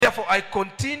Therefore I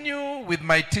continue with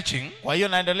my teaching Kwa hiyo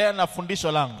naendelea na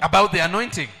fundisho langu about the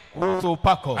anointing. kuhusu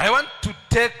upako. I want to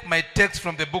take my text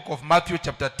from the book of Matthew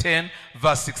chapter 10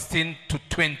 verse 16 to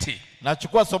 20.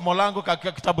 Nachukua somo langu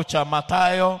katika kitabu cha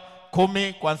Mathayo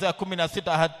 10 kuanzia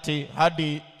 16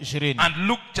 hadi 20. And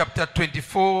Luke chapter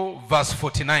 24 verse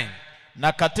 49.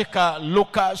 Na katika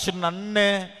Luka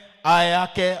 24 aya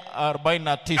yake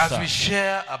 49. As we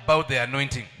share about the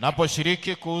anointing.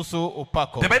 Naposhiriki kuhusu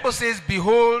upako. The Bible says,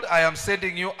 "Behold, I am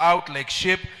sending you out like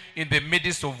sheep in the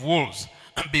midst of wolves.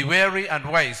 Be wary and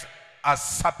wise as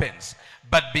serpents,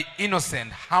 but be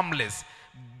innocent, harmless,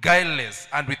 guileless,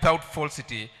 and without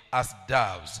falsity as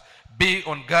doves. Be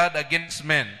on guard against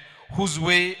men, whose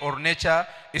way or nature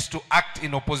is to act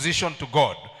in opposition to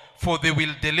God. For they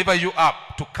will deliver you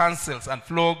up to councils and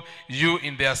flog you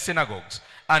in their synagogues.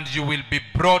 And you will be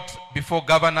brought before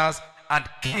governors and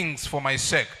kings for my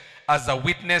sake, as a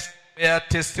witness bear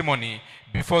testimony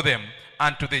before them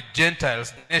and to the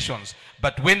Gentiles nations.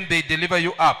 But when they deliver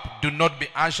you up, do not be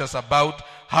anxious about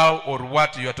how or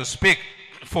what you are to speak,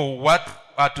 for what you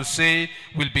are to say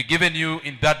will be given you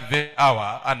in that very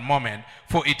hour and moment.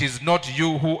 For it is not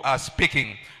you who are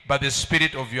speaking, but the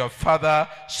Spirit of your Father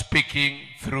speaking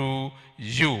through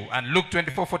you." And Luke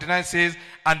 24:49 says,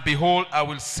 "And behold, I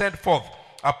will send forth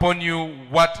upon you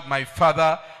what my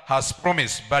Father has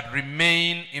promised, but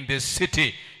remain in the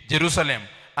city, Jerusalem,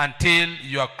 until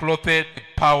you are clothed with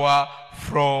power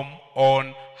from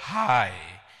on high."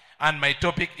 And my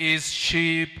topic is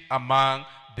sheep among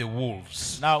the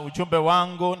wolves. Na ujumbe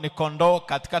wangu ni kondoo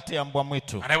katikati ya mbwa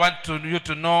mwitu. And I want you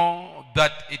to know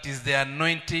that it is the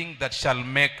anointing that shall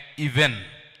make even.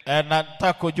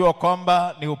 Nataka kujua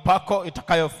kwamba ni upako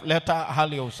itakayoleta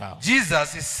hali ya usawa.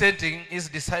 Jesus is sending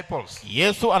his disciples.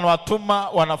 Yesu anawatuma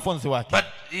wanafunzi wake. But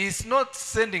he is not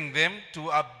sending them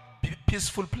to a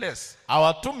peaceful place.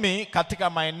 Hawatumi katika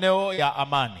maeneo ya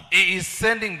amani. He is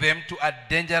sending them to a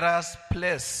dangerous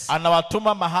place.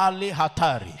 Anawatuma mahali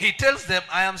hatari. He tells them,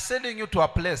 "I am sending you to a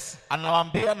place."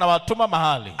 Anawaambia nawatuma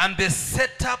mahali. And the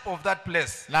setup of that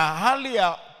place Na hali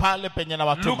ya pale penye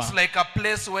nawatuma looks like a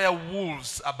place where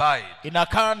wolves abide.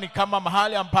 inakaa ni kama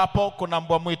mahali ambapo kuna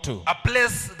mbwa mwitu. A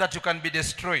place that you can be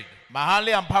destroyed.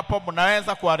 Mahali ambapo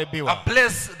mnaweza A kuharibiwa.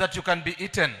 place that you can be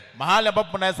eaten. Mahali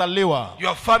ambapo mnaweza liwa.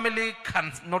 Your family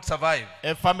cannot survive.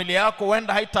 Familia yako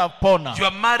huenda haitapona.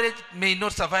 Your marriage may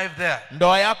not survive there.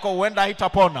 Ndoa yako huenda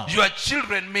haitapona. Your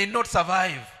children may not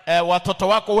survive. Watoto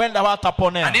wako huenda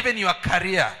hawataponea. And even your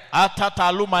career. Hata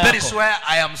taaluma That is yako. where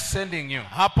I am sending you.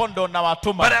 Hapo ndo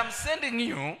nawatuma. But I am sending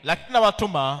you Lakini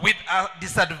nawatuma with a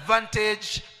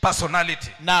disadvantaged personality.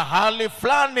 na hali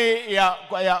fulani ya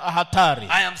hatari.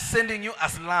 I am sending you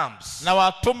as lambs.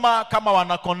 Nawatuma kama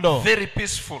wanakondoo. Very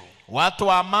peaceful. Watu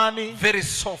wa amani, Very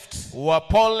soft.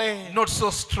 wapole, Not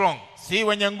so strong. si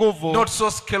wenye nguvu, Not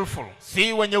so skillful.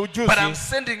 si wenye ujuzi. But I'm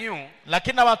sending you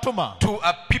Lakini nawatuma to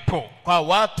a people, kwa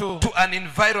watu, to an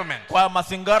environment, kwa to a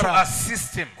mazingara,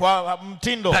 system kwa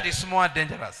mtindo that is more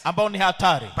dangerous. ambao ni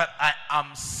hatari. But I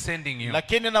am sending you.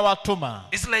 Lakini nawatuma.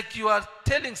 It's like you are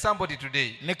telling somebody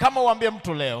today, Ni kama uambie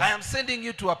mtu leo, I am sending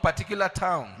you to a particular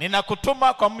town,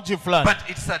 ninakutuma kwa mji fulani. but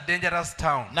it's a dangerous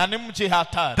town. Na ni mji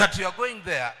hatari. That you are going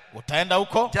there Utaenda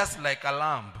huko just like a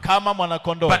lamb. kama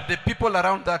mwanakondoo. But the people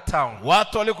around that town,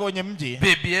 Watu waliko kwenye mji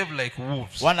they behave like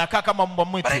wolves. wanakaa kama mbwa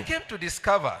But I mwitu. came to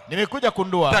discover Nimekuja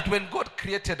kundua that when God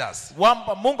created us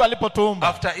kwamba Mungu alipotuumba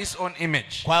after his own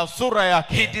image, kwa sura he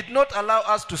yake, did not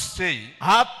allow us to stay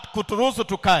hakuturuhusu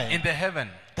tukae in the heaven.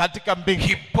 katika mbingu.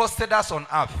 He posted us on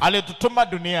earth. Alitutuma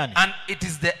duniani. And it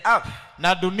is the earth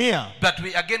Na dunia that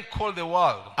we again call the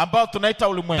world, ambao tunaita that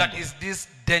ulimwengu, is this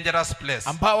dangerous place.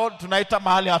 ambao tunaita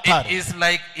mahali It hatari. is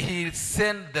like he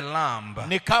sent the lamb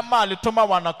Ni kama alituma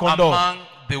wanakondoo among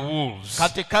the wolves.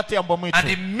 katikati ya mbwa And mwitu.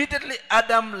 immediately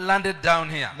Adam landed down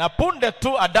here. Na punde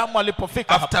tu Adamu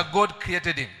alipofika hapa, After God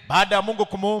created him, baada ya Mungu it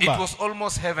kumuumba, was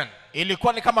almost heaven.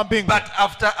 ilikuwa ni kama mbingu. But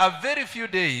after a very few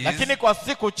days, Lakini kwa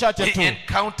siku chache he tu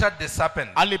encountered the serpent.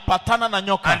 alipatana na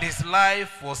nyoka, And his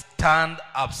life was turned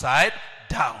upside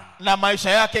down. na maisha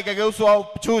yake ikageuzwa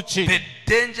juu chini. The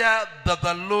danger that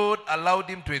the Lord allowed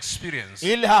him to experience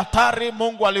Ile hatari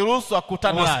Mungu aliruhusu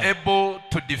akutane was nayo, able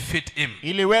to defeat him.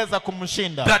 iliweza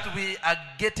kumshinda. That we are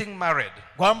getting married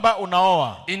Kwamba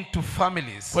unaoa into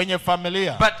families, kwenye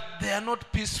familia, but they are not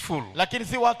peaceful. lakini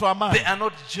si watu wa They amani, are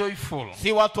not joyful.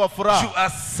 si watu wa You furaha. are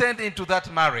sent into that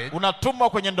marriage Unatumwa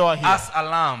kwenye ndoa hii as a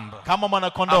lamb kama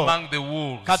mwanakondoo among the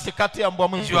wolves. katikati ya mbwa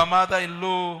mwitu. Your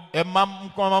mother-in-law,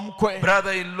 Mama mkwe,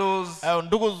 brother-in-laws,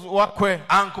 ndugu wakwe,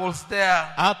 uncles there,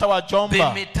 hata they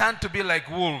wajomba may turn to be like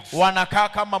wolves. wanakaa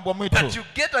kama mbwa That mwitu. you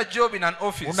get a job in an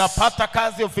office, Unapata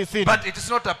kazi ofisini, but it is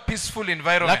not a peaceful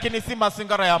environment. lakini si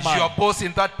mazingira ya amani. Your boss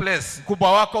in that place,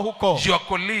 Mkubwa wako huko, your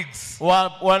colleagues,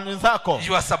 wenzako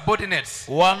your subordinates,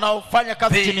 wanaofanya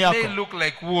kazi they chini may yako look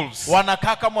like wolves.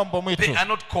 wanakaa kama mbwa They mwitu. are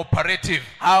not cooperative.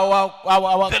 The Lord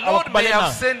may have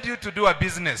Hawakubaliana. sent you to do a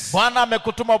business, Bwana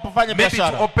amekutuma upafanye maybe to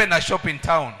biashara, open a shop in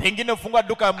town, pengine ufungua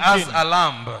duka as mjini a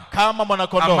lamb kama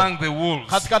mwanakondoo among the wolves.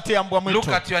 katikati ya mbwa Look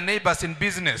mwitu. at your neighbors in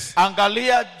business.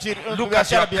 Angalia Look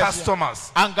at your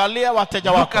customers. Angalia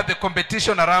wateja Look wako. at the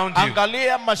competition around you.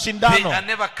 Angalia They mashindano, are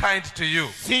never kind to you.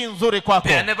 si nzuri kwako,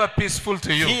 They are never peaceful to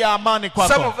si you. ya amani Some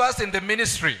kwako. of us in the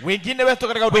ministry, Wengine wetu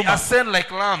katika we huduma are sent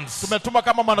like lambs. tumetuma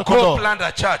kama Go mwanakondoo, plant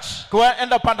a church.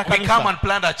 enda panda We come kanisa, and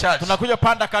plant a church. tunakuja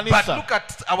panda But kanisa. look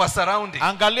at our surroundings.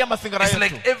 Angalia mazingira It's yetu,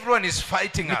 like everyone is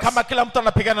fighting ni kama us. kila mtu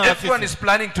anapigana na Everyone sisi, is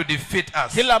planning to defeat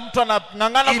us. kila mtu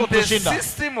anang'ang'ana In the kutushinda.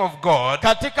 system of God,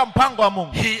 Katika mpango wa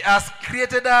Mungu He has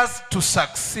created us to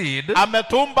succeed,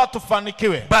 ametuumba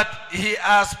tufanikiwe, but He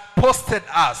has posted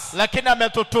us lakini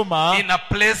ametutuma in a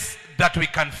place that we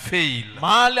can fail.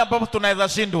 mahali ambapo tunaweza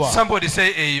shindwa. Somebody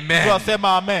say amen.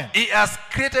 Tuwasema amen. He has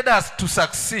created us to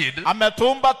succeed,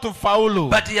 Ametuumba tufaulu,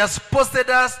 but He has posted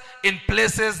us in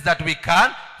places that we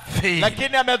can fail.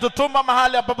 lakini ametutuma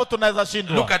mahali ambapo tunaweza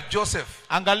shindwa. Look at Joseph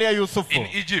Angalia Yusufu in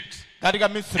Egypt. katika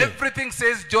Misri, Everything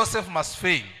says Joseph must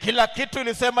fail. kila kitu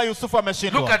ilisema Yusufu Look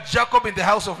ameshindwa. at Jacob in the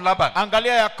house of Laban,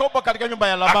 Angalia Yakobo katika nyumba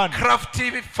ya a Labani,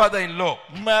 crafty father-in-law,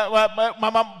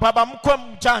 baba mkwe a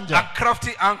mchanja,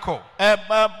 crafty uncle,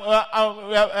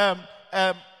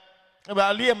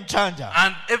 aliye mchanja,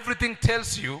 and everything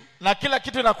tells you na kila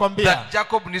kitu inakwambia that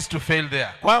Jacob needs to fail there.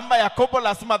 kwamba Yakobo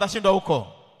lazima atashindwa huko.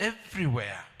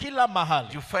 Everywhere Kila mahali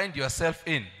you find yourself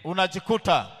in,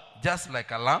 unajikuta just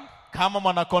like a lamb kama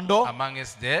mwanakondoo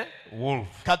amongst the wolves.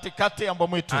 katikati ya mbwa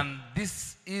mwitu. And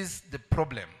this is the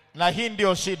problem. Na hii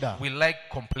ndio shida, We like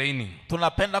complaining.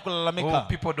 tunapenda Oh, kulalamika.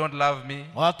 people don't love me.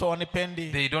 Watu wanipendi,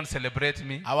 They don't celebrate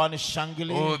me.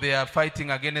 hawanishangili, Oh, they are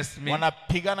fighting against me.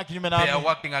 wanapigana kinyume They are nami,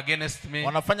 working against me.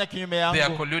 wanafanya kinyume They are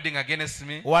yangu, colluding against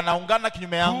me. wanaungana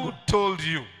kinyume Who yangu. told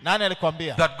you Nani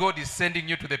alikwambia that God is sending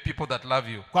you to the people that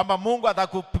love you? kwamba Mungu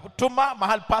atakutuma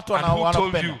mahali patu And who told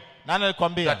wanapenda? you Nani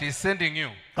alikwambia that He's sending you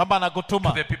kwamba to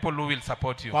anakutuma the people who will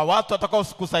support you? kwa watu watakao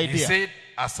He kusaidia? said,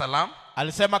 as a lamb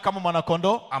Alisema kama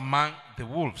mwanakondoo among the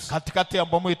wolves. katikati ya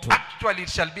mbwa mwitu. Actually, it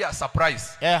shall be a surprise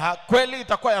Kweli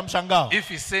itakuwa ya mshangao if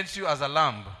He sends you as a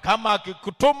lamb kama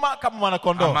akikutuma kama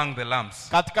mwanakondoo among the lambs.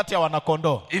 katikati ya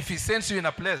wanakondoo, If He sends you in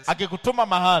a place, akikutuma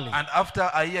mahali and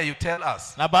after a year you tell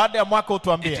us na baada ya mwaka it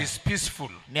utuambie is peaceful,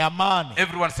 ni amani,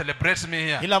 everyone celebrates me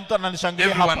here, kila mtu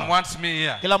ananishangilia everyone hapa, wants me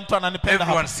here, kila mtu ananipenda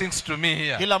everyone hapa, sings to me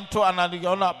here, kila mtu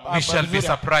analiona we shall be vizuri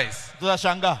hapa. surprised.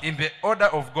 Tutashangaa. In the order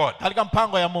of God, Katika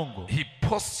mpango ya Mungu He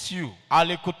posts you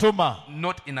alikutuma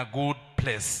not in a good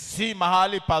place. si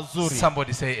mahali pazuri.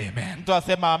 Somebody say amen. Mtu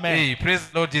asema amen. Hey, praise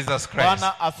the Lord Jesus Christ.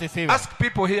 Bwana asifiwe. Ask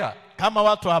people here Kama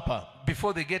watu hapa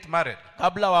before they get married.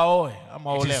 kabla waoe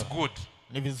ama It is waolewe, good.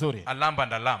 ni vizuri, A lamb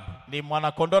and a lamb. ni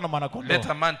mwanakondoo na mwanakondoo. Let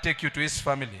a man take you to his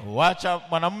family. Wacha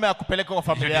mwanamume akupeleke kwa You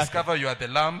familia yake, discover you are the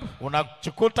lamb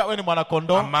unachikuta wewe ni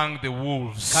mwanakondoo among the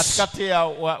wolves. katikati ya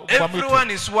kwa mwitu.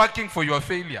 Everyone is working for your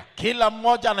failure. Kila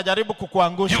mmoja anajaribu You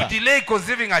kukuangusha. delay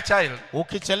conceiving a child.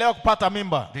 Ukichelewa kupata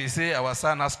mimba, They say our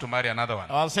son has to marry another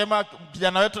one. wanasema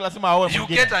kijana wetu lazima aoe You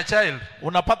mwingine. get a child.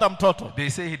 Unapata mtoto, They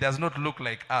say he does not look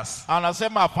like us.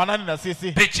 anasema hafanani na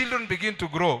sisi. The children begin to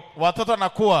grow. Watoto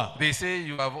nakuwa, They say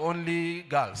you have only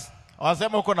girls.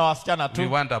 wanasema uko na wasichana We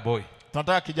tu, want a boy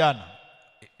tunataka kijana.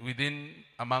 within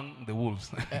among the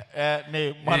wolves.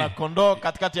 Ni mwanakondoo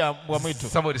katikati ya mbwa mwitu.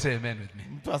 Somebody say amen with me.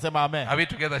 Mtu asema amen. Are we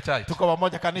together, church? Tuko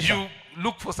pamoja kanisa. You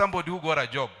look for somebody who got a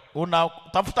job.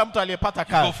 Unatafuta mtu aliyepata You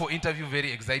go kazi, for interview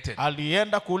very excited.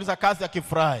 alienda kuuliza kazi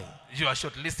akifurahi, You are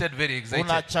shortlisted very excited.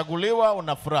 unachaguliwa,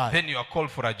 unafurahi, Then you are called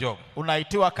for a job.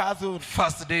 unaitiwa kazi.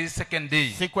 First day, second day,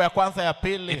 Siku ya kwanza, ya it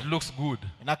pili looks good.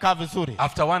 inakaa vizuri.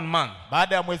 After 1 month,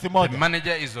 Baada ya mwezi the mmoja,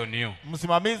 manager is on you.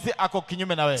 msimamizi ako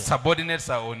kinyume na wewe, Subordinates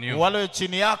are on you. wale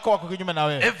chini yako wako kinyume na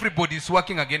wewe. Everybody is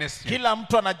working against you. Kila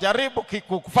mtu anajaribu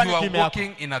You kufanya are kinyume yako.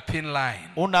 walking in a thin line.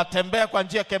 Unatembea kwa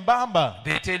njia kembamba.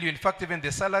 They tell you, in fact, even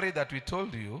the salary that we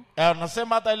told you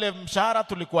Unasema hata ile mshahara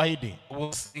tulikuahidi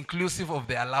was inclusive of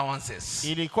the allowances.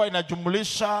 ilikuwa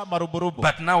inajumlisha maruburubu,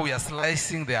 But now we are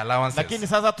slicing the lakini allowances.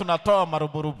 sasa tunatoa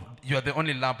maruburubu. You are the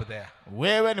only lamb there,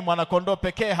 Wewe ni mwanakondoo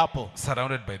pekee hapo.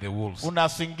 surrounded by the wolves.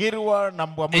 Unasingirwa na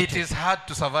mbwa It mwitu. is hard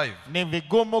to survive Ni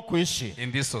vigumu kuishi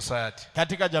in this society.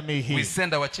 katika jamii We hii.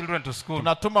 send our children to school.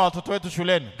 Tunatuma watoto wetu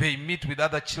shuleni. They meet with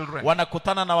other children.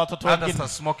 Wanakutana na watoto Others wengine. are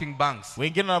smoking bangs.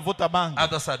 Wengine wanavuta bangi.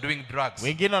 Others are doing drugs.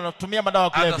 Wengine wanatumia madawa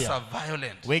ya Others kulevya. are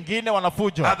violent. Wengine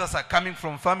wanafujo. Others are coming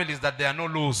from families that there are no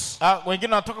laws.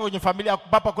 Wengine wanatoka kwenye familia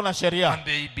ambapo kuna sheria. And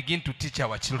they begin to teach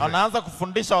our children. Wanaanza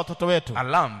kufundisha watoto wetu. A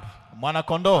lamb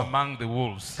Mwanakondoo among the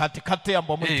wolves. katikati ya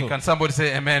mbwa Hey, mwitu. can somebody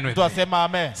say amen with me? Tuasema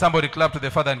amen. Somebody clap to the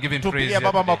Father and give him praise. Tupigie here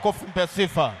baba today. makofi, mpe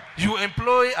sifa. You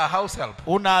employ a house help.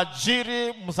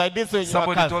 Unaajiri msaidizi wa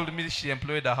Somebody kazi. told me she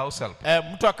employed a house help.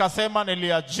 Mtu akasema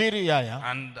niliajiri yaya.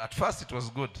 And at first it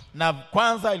was good. Na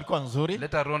kwanza ilikuwa nzuri.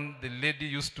 Later on, the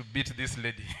lady used to beat this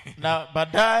lady. Na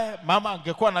baadaye mama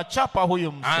angekuwa na chapa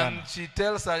huyu msichana. And she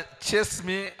tells her, chase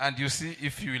me and you see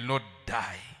if you will not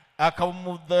die.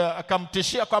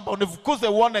 Akamtishia kwamba unifukuze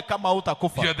uone kama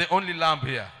hutakufa. You are the only lamb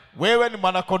here Wewe ni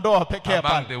mwanakondoo pekee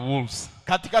among pale the wolves.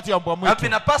 katikati ya mbwa I've mwitu.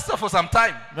 been a pastor for some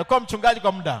time. Nimekuwa mchungaji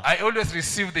kwa muda. I always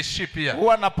receive the sheep here.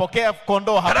 Huwa napokea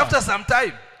kondoo But hapa. after some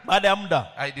time, Baada ya muda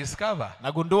I discover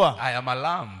nagundua I am a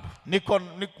lamb niko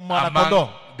mwanakondoo among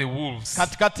the wolves.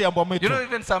 katikati ya mbwa mwitu. You know,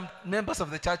 even some members of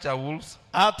the church are wolves.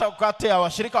 Hata kati ya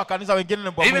washirika wa kanisa wengine ni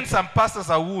mbwa Even mwitu. some pastors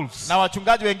are wolves. Na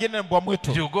wachungaji wengine ni mbwa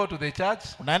mwitu. You go to the church,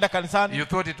 Unaenda kanisani, you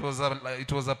thought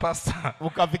it was a pastor,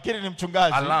 ukafikiri ni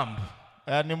mchungaji. a lamb.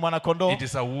 Ni mwanakondoo. It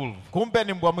is a wolf. Kumbe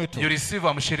ni mbwa mwitu. You receive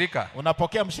a mshirika.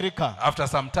 Unapokea mshirika. After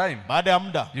some time, Baada ya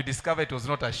muda you discover it was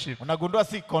not a sheep. unagundua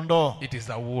si kondoo, It is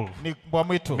a wolf. ni mbwa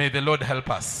mwitu. May the Lord help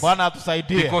us. Bwana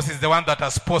atusaidie. Because he's the one that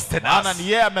has posted Maana us.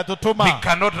 ni yeye ametutuma. We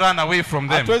cannot run away from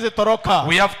them. Hatuwezi toroka.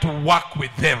 We have to work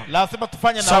with them. Lazima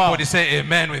tufanye na wao. Somebody say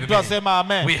amen with me. Tuasema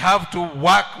amen. We have to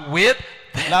work with them.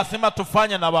 Lazima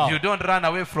tufanye na wao. You don't run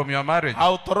away from your marriage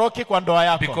Hautoroki kwa ndoa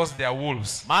yako. because they are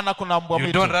wolves. Maana kuna mbwa You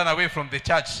mwitu. don't run away from the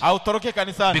church Hautoroki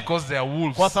kanisani because they are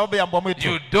wolves. kwa sababu ya mbwa mwitu.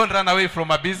 You don't run away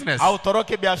from a business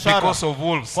Hautoroki biashara because of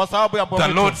wolves. kwa sababu ya mbwa The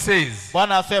mwitu. Lord says,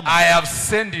 Bwana asema, I have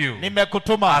sent you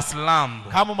nimekutuma as lamb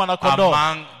kama mwanakondoo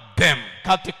among them. You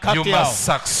katikati yao. must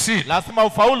succeed Lazima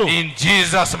ufaulu. in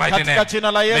Jesus' mighty Katika name.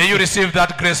 jina la Yesu. May you receive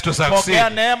that grace to succeed Pokea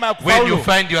neema ya when you kufaulu.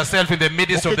 find yourself in the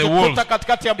midst of the Ukijikuta wolves.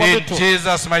 katikati ya mbwa In mwitu.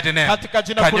 Jesus' mighty name. Katika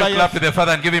jina Can kuu la you clap Yesu. to the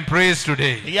Father and give him praise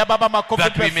today Ya baba makofi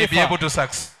that we kwa may be able sifa. to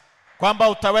succeed Kwamba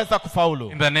utaweza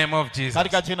kufaulu. in the name of Jesus.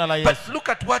 Katika jina la But Yesu. look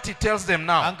at what he tells them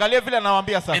now Angalia vile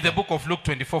anawaambia in the sasa. book of Luke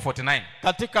 24:49.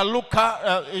 Katika Luka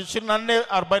That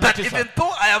 24:49. even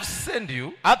though I have sent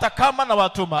you Hata kama na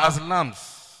watuma as lambs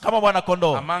kama mwana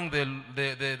kondoo among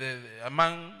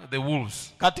the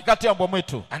wolves, katikati ya mbwa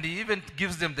mwitu, and he even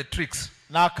gives them the tricks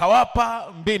na akawapa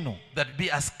mbinu that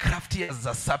be as crafty as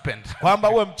a serpent. kwamba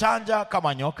uwe mchanja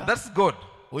kama nyoka. That's God.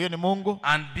 Huyo ni Mungu.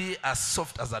 And be as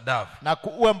soft as a dove. Na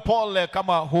uwe mpole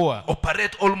kkama hua.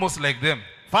 Operate almost like them,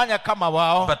 Fanya kama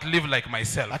wao, but live like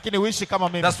myself. lakini uishi kama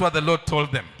mimi. That's what the Lord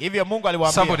told them. Hivyo Mungu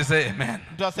aliwaambia. Somebody say amen.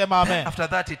 Mtu asema amen. After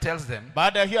that he tells them,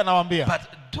 Baada ya hiyo anawaambia, but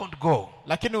don't go.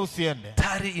 lakini usiende.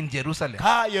 Tarry in Jerusalem.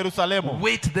 Kaa Yerusalemu.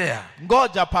 Wait there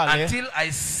Ngoja pale until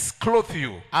I clothe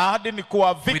you hadi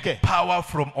nikuwavike with power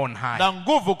from on high. na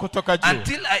nguvu kutoka juu.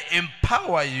 Until I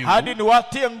empower you Hadi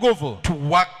niwatie nguvu to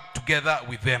work together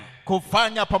with them.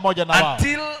 kufanya pamoja na wao.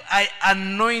 Until I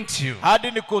anoint you.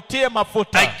 Hadi nikutie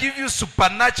mafuta. I give you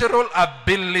supernatural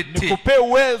ability Nikupe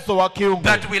uwezo wa kiungu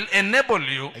that will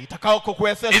enable you, itakao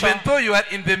kukuwezesha even though you are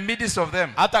in the midst of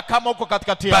them, hata kama uko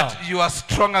katikati yao, but you are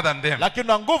stronger than them, lakini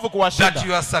una nguvu that kuwashinda.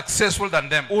 you are successful than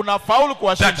them, Unafaulu that you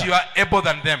kuwashinda. are able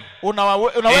than them,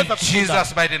 Unaweza in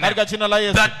Jesus' mighty name. katika jina la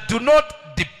Yesu. That do not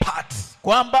depart,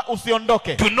 Kwamba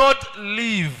usiondoke. do not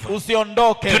leave,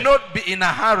 Usiondoke. do not be in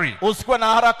a hurry. Usikuwe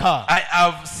na haraka. I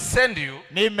have sent you,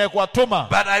 Nimekuwatuma,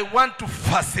 but I want to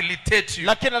facilitate you.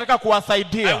 lakini nataka I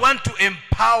kuwasaidia. want to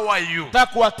empower you. Nataka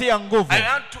kuwatia nguvu. I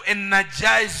want to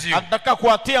energize you, Nataka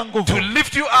kuwatia to nguvu.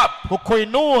 lift you up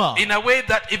Kukuinua in a way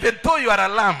that even though you are a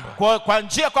lamb, kwa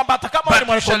njia kwamba hata kama ni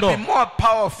but you shall be mwanakondoo, more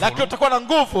powerful lakini utakuwa na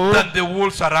nguvu than the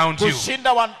wolves around you.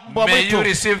 kushinda mbwa May you mwitu.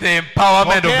 receive the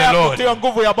empowerment of the Pokea Lord kutiwa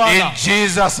nguvu ya in Bwana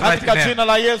Jesus' mighty katika name. jina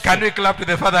la Yesu. Can we clap to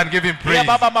the Father and give him Pia praise?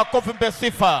 baba makofi, mpe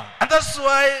sifa. And that's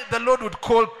why the Lord would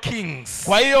call kings.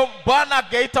 Kwa hiyo Bwana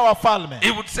ageita wafalme,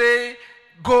 He would say,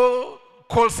 go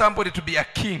call somebody to be a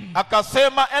king.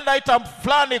 akasema enda ita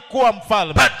fulani kuwa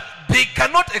mfalme, But they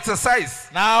cannot exercise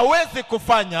na hawezi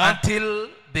kufanya until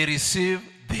they receive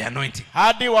the anointing.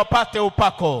 hadi wapate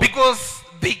upako, Because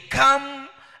they come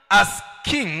as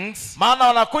kings maana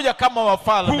wanakuja kama who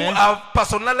wafalme have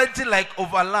personality like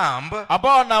of a lamb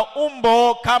ambao wana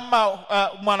umbo kama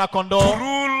to mwanakondoo,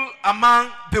 rule among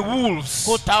the wolves.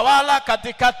 kutawala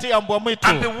katikati ya mbwa mwitu,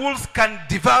 And the wolves can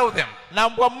devour them. na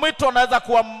mbwa mwitu anaweza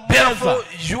kuwameza. Therefore,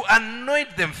 you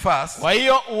anoint them first, Kwa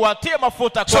hiyo uwatie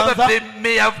mafuta so that kwanza, they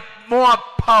may have more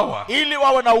power. ili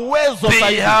wawe na uwezo They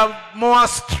zaidi, have more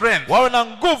strength wawe na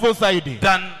nguvu zaidi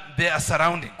than their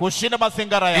surrounding. kushinda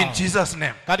mazingara In yao. Jesus'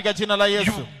 name. Katika jina la You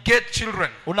Yesu. get children.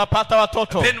 Unapata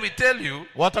watoto, Then we tell you,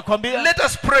 watakwambia let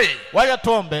us pray waje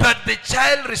tuombe that the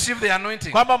child receive the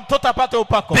anointing. kwamba mtoto apate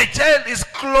upako, The child is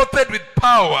clothed with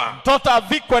power, mtoto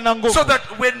avikwe na nguvu, so that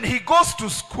when he goes to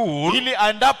school, ili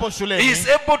aendapo he shuleni is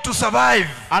able to survive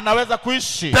anaweza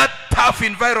kuishi that tough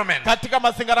environment, katika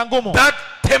mazingara ngumu, that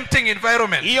tempting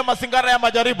environment hiyo mazingara ya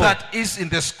majaribu that is in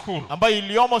the school. ambayo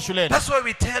iliyomo shuleni. That's why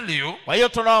we tell you, Kwa hiyo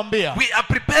tunawaambia, we are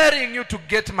preparing you to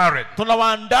get married.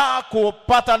 tunawaandaa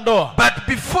kupata ndoa. But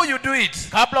before you do it,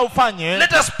 Kabla ufanye,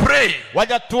 let us pray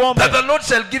waja tuombe that the Lord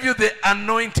shall give you the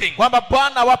anointing, kwamba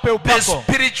Bwana wape the upako,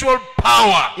 spiritual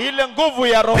power, ile nguvu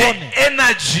ya the rohoni,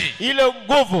 energy, ile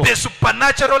nguvu, the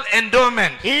supernatural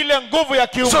endowment, ile nguvu ya so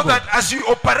kiungu, that as you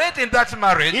operate in that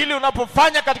marriage, ili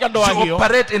unapofanya katika ndoa you hiyo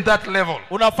operate in that level.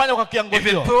 unafanya kwa kiwango Even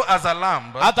hiyo, though as a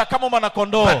lamb, hata kama mwana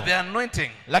kondoo, but the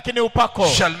anointing lakini upako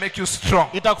shall make you strong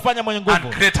itakufanya mwenye and nguvu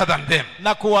greater than them.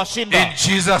 na kuwashinda. In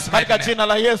Jesus' mighty Katika name. jina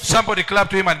la Yesu, Somebody clap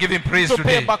to him and give him praise Tupe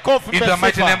today. makofi, In the tupe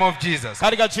mighty sifa. name of Jesus.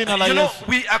 katika jina la You know, Yesu.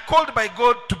 we are called by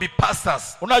God to be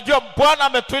pastors. Unajua Bwana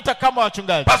ametuita kama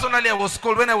wachungaji. Personally, I was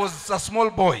called when I was a small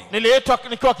boy. Niliitwa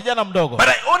nikiwa kijana mdogo, But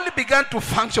I only began to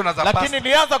function as a lakini pastor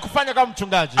nilianza kufanya kama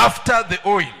mchungaji after the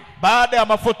oil, baada ya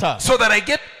mafuta, so that I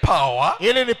get power,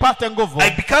 ili nipate nguvu,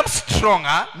 I become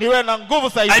stronger, niwe na nguvu I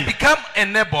zaidi, become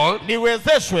enabled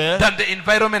niwezeshwe than the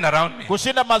environment around me.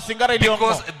 kushinda mazingara iliyomo,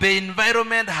 Because the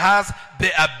environment has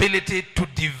the ability to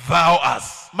devour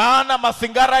us. maana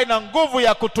mazingara ina nguvu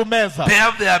ya kutumeza, They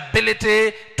have the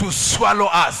ability to swallow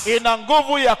us. ina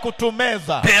nguvu ya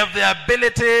kutumeza, They have the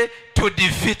ability to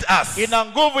defeat us. ina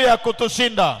nguvu ya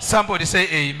kutushinda. Somebody say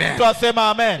amen. Tuasema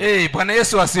amen. Hey, Bwana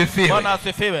Yesu asifiwe. Bwana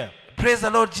asifiwe. Praise the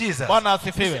Lord Jesus. Bwana You see,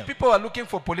 asifiwe. people are looking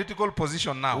for political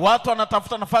position now. Watu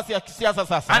wanatafuta nafasi ya kisiasa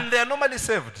sasa, And they are normally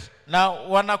saved na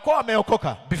wanakuwa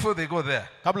wameokoka before they go there.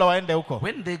 kabla waende huko.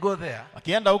 When they go there,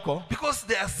 Wakienda huko, because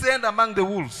they are sent among the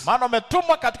wolves, maana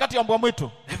wametumwa katikati ya mbwa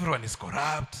mwitu, everyone is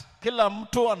corrupt. kila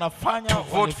mtu anafanya To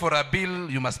vote for a bill,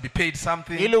 you must be paid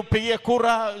something. ili upigie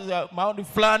kura ya maoni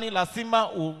fulani, lazima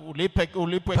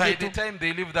ulipwe By the kitu. time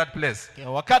they leave that place,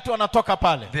 Wakati wanatoka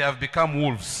pale, they have become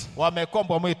wolves wamekuwa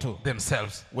mbwa mwitu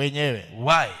themselves. wenyewe.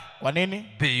 Why? Kwa nini?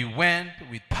 They went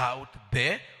without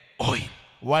the oil.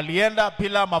 Walienda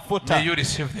bila mafuta. May you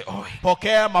receive the oil.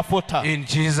 Pokea mafuta In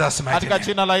Jesus' mighty katika name.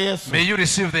 jina la Yesu. May you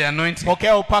receive the anointing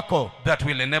Pokea upako that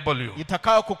will enable you.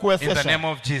 itakao In the kukuwezesha name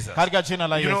of Jesus. katika jina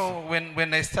la You Yesu. know,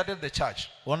 when I started the church,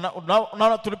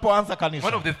 Unaona, tulipoanza one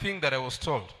kanisa, of the things that I was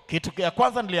told, kitu ya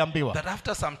kwanza niliambiwa, that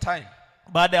after some time,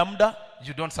 baada ya muda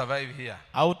you don't survive here.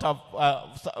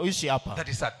 hautaishi hapa. That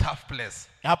is a tough place.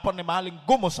 Hapo ni mahali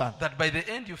ngumu sana. That by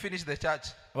the end you finish the church,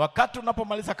 Wakati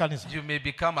unapomaliza kanisa, you may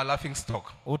become a laughing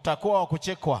stock. utakuwa wa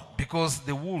kuchekwa, Because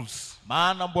the wolves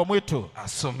maana mbwa mwitu are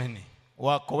so many.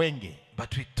 wako wengi.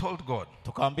 But we told God,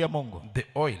 Tukamwambia Mungu, the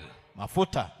oil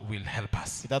mafuta will help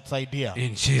us. itatusaidia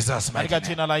In Jesus' mighty katika name.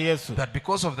 jina la Yesu. That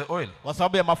because of the oil, Kwa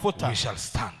sababu ya mafuta we shall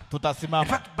stand. In tutasimama.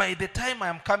 fact, by the time I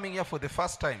am coming here for the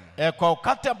first time, Kwa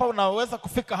wakati ambao unaweza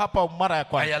kufika hapa mara ya I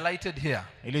kwanza, alighted here.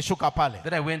 nilishuka pale,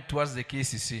 Then I went towards the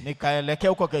KCC. nikaelekea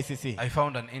huko KCC, I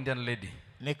found an Indian lady.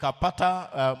 nikapata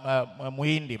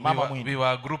muhindi, mama muhindi. We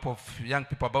were a group of young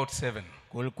people, about 7.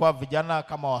 Kulikuwa vijana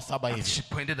kama wa 7 And hivi. she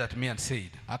pointed at me and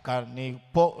said,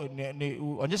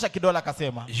 Onyesha kidole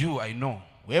akasema, you, I know,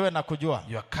 wewe nakujua,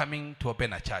 you are coming to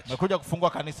open a church, umekuja kufungua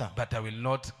kanisa but I will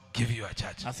not give you a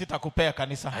church. na sitakupea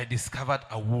kanisa. I discovered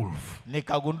a wolf.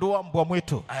 Nikagundua mbwa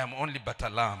mwitu, I am only but a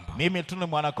lamb. mimi tu ni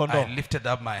mwana I kondoo. lifted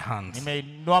up my hands.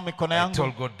 Nimeinua mikono I yangu,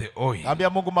 told God the oil ambia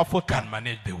Mungu mafuta can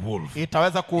manage the wolf.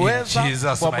 itaweza kuweza In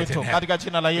Jesus' mbwa mighty mwitu name. katika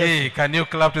jina la Yesu. Hey, can you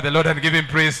clap to the Lord and give him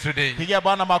praise today? Pigia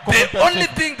Bwana makofi. The pia only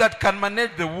sifa. thing that can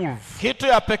manage the wolf Kitu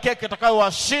ya pekee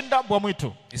kitakayowashinda mbwa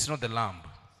mwitu is not the lamb.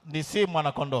 ni si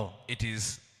mwana kondoo, It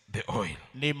is the oil.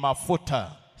 ni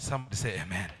mafuta. Somebody say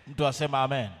amen. Mtu asema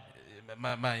amen.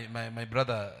 My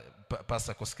brother,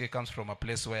 Pastor Koske, comes from a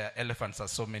place where elephants are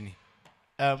so many.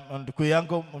 Ndugu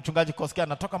yangu mchungaji Koske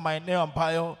anatoka maeneo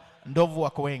ambayo ndovu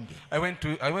wako wengi. I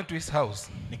went to his house.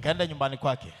 Nikaenda nyumbani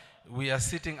kwake. We are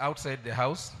sitting outside the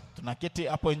house, Tunaketi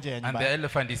hapo nje ya and the nyumba.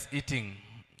 elephant is eating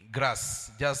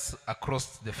grass just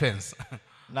across the fence.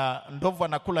 Na ndovu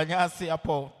anakula nyasi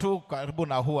hapo tu karibu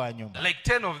na huwa nyumba. Like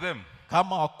 10 of them.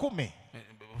 Kama 10.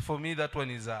 For me that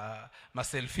one is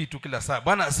selfie tu kila saa.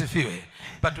 Bwana asifiwe.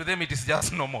 But to them it is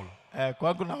just normal.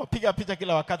 Kwangu napiga picha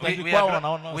kila wakati hivi kwao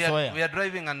wanaona soea. We are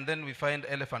driving and then we find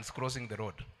elephants crossing the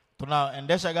road.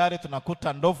 Tunaendesha gari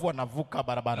tunakuta ndovu wanavuka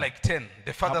barabara. Like 10.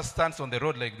 The father stands on the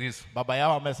road like this. Baba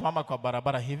yao amesimama kwa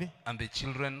barabara hivi. And the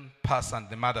children pass and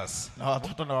the mothers. Na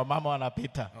watoto na wamama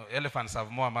wanapita. Elephants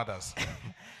have more mothers.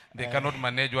 They cannot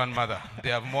manage one mother.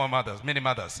 They have more mothers, many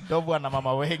mothers. Ndovu wana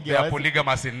mama wengi. They are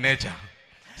polygamous in nature.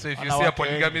 So if you see a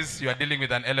polygamist, you are dealing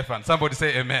with an elephant. Somebody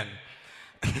say amen.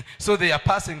 So they are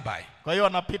passing by. Kwa hiyo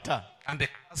wanapita. And the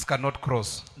cars cannot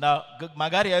cross. Na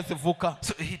magari hayasivuka.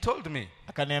 So he told me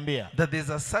akaniambia that there's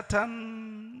a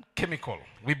certain chemical.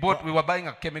 We were buying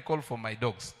a chemical for my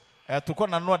dogs. Tulikuwa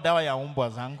nanunua dawa ya mbwa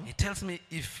zangu. He tells me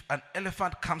if an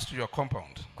elephant comes to your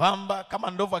compound, kwamba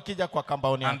kama ndovu akija kwa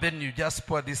compound yako, and then you just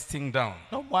pour this thing down,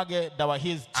 no mwage dawa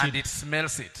hizi chini, and it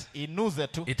smells it, inuze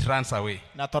tu, it runs away.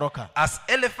 Natoroka. As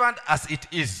elephant as it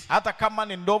is, hata kama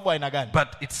ni ndovu aina gani, but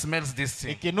it smells this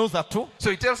thing. Ikinuza tu. So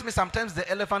he tells me sometimes the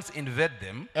elephants invade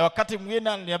them, wakati mwingine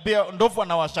ananiambia ndovu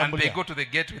anawashambulia, and they go to the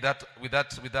gate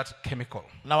with that chemical,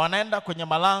 na wanaenda kwenye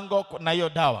malango na hiyo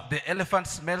dawa. The elephant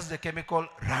smells the chemical,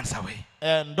 runs away.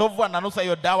 Ndovu ananusa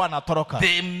hiyo dawa, anatoroka.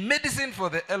 The medicine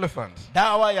for the elephant,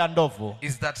 dawa ya ndovu,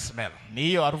 is that smell. Ni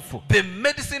hiyo harufu. The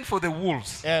medicine for the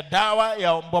wolves, dawa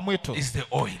ya mbwa mwitu, is the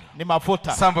oil. Ni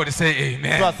mafuta. Somebody say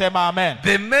amen. Tuasema amen.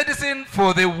 The medicine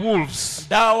for the wolves,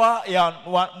 dawa ya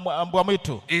mbwa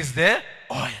mwitu, is the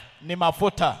oil. Ni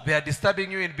mafuta. They are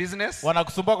disturbing you in business,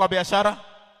 wanakusumbua kwa biashara,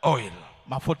 oil.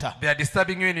 Mafuta. They are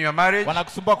disturbing you in your marriage,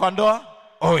 wanakusumbua kwa ndoa,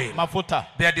 oil. Mafuta.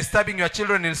 They are disturbing your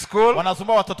children in school,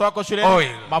 wanasumbua watoto wako shuleni,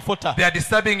 oil. Mafuta. They are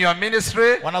disturbing your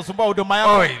ministry, wanasumbua huduma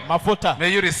yako, oil. Mafuta.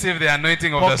 May you receive the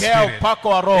anointing of the Pokea Spirit. upako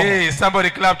wa Roho. Hey, somebody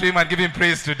clap to him and give him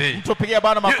praise today. Mtupigie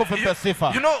Bwana makofi, mpe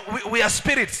sifa. You know, we are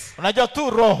spirits. Unajua tu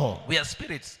roho. We are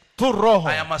spirits. Tu roho.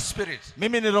 I am a spirit.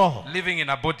 Mimi ni roho. Living in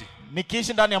a body.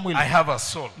 Nikiishi ndani ya mwili. I have a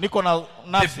soul. Niko na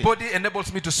nafsi. The body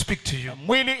enables me to speak to you.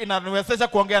 Mwili inaniwezesha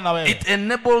kuongea na wewe. It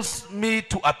enables me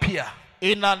to appear.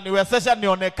 Inaniwezesha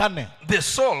nionekane. The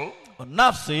soul,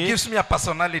 nafsi, gives me a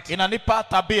personality. Inanipa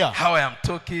tabia. How I am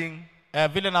talking.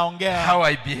 Vile naongea. How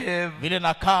I behave. Vile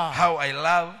nakaa. How I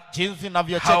love. Jinsi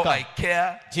ninavyocheka. How I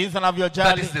care. Jinsi ninavyojali.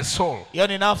 That is the soul. Hiyo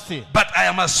ni nafsi. But I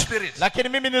am a spirit. Lakini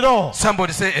mimi ni roho.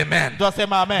 Somebody say amen.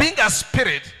 Tuasema amen. Being a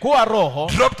spirit, kuwa roho,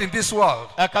 dropped in this world,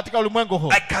 katika ulimwengu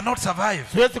huu, I cannot survive.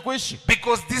 Siwezi kuishi.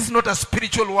 Because this is not a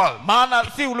spiritual world.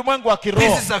 Maana si ulimwengu wa kiroho.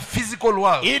 This is a physical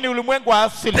world. Hii ni ulimwengu wa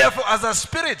asili. Therefore, as a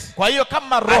spirit, kwa hiyo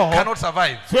kama roho, I cannot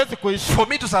survive. Siwezi kuishi. For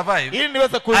me to survive, ili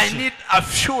niweze kuishi, I need a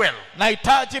fuel.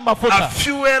 Nahitaji mafuta. A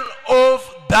fuel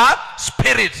of the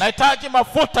spirit. Nahitaji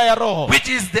mafuta ya roho, which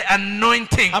is the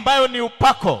anointing. Ambayo ni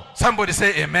upako. Somebody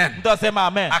say amen. Mtu asema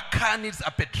amen. A car needs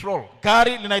a petrol.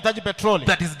 Gari linahitaji petroli.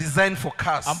 That is designed for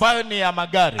cars. Ambayo ni ya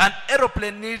magari. An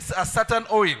aeroplane needs a certain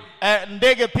oil.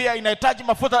 Ndege pia inahitaji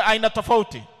mafuta aina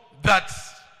tofauti. That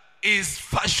is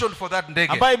fashioned for that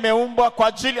ndege. Ambayo imeumbwa kwa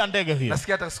ajili ya ndege hiyo.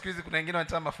 Nasikia hata siku hizi kuna wengine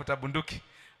wanataka mafuta bunduki.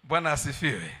 Bwana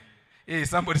asifiwe. Hey,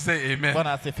 somebody say amen.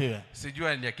 Bwana asifiwe.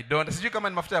 Sijui ni ya kidonda. Sijui kama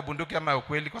ni mafuta ya bunduki ama ya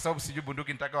ukweli, kwa sababu sijui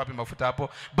bunduki nitaka wapi mafuta hapo.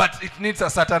 But it needs a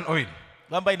certain oil.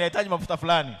 Kwamba inahitaji mafuta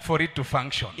fulani for it to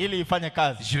function. Ili ifanye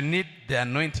kazi. You need the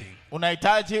anointing.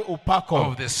 Unahitaji upako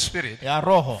of the spirit ya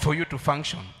roho for you to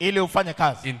function ili ufanye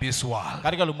kazi in this world.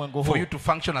 Katika ulimwengu huu. For you to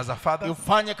function as a father.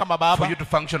 Ufanye kama baba. For you to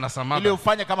function as a mother. Ili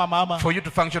ufanye kama mama. For you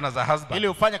to function as a husband. Ili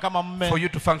ufanye kama mume. For you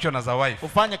to function as a wife.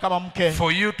 Ufanye kama mke.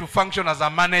 For you to function as a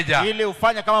manager. Ili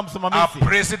ufanye kama msimamizi. A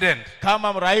president.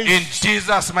 Kama rais. In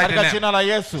Jesus' mighty name. Jina la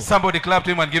Yesu. Somebody clap to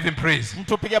him and give him praise.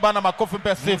 Mtu pige Bwana makofi,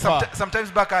 mpe sifa.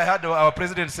 Sometimes back I heard our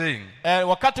president saying,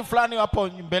 wakati fulani hapo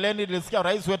mbeleni nilisikia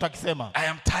rais wetu akisema, I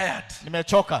am tired.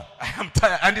 Nimechoka. I am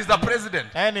tired. And he's the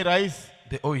president. Ni rais.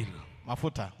 The oil.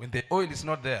 Mafuta. When the oil is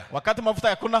not there, wakati mafuta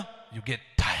yakuna, you get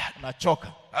tired.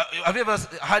 Unachoka. Have you ever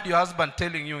heard your husband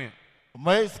telling you,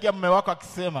 umesikia mume wako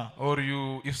akisema, or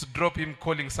you drop him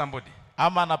calling somebody,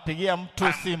 ama anapigia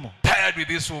mtu simu, tired with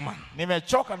this woman,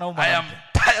 nimechoka na I am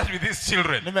tired with these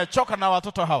children, nimechoka na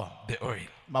watoto hawa? The oil.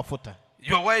 Mafuta.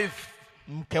 Your wife,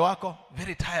 mke wako,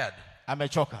 very tired,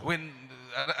 amechoka. When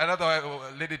another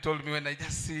lady told me, when I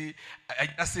just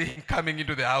see him coming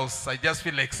into the house, I just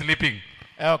feel like sleeping.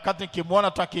 Wakati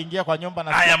nikimuona tu akiingia kwa nyumba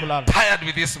na I am tired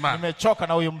with this man. Nimechoka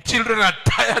na huyu mtu. Children are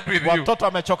tired with you. Watoto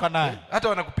wamechoka naye. Hata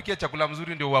wanakupikia chakula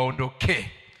mzuri ndio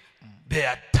waondoke. They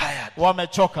are tired.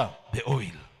 Wamechoka. The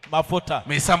oil. mafuta.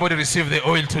 May somebody receive the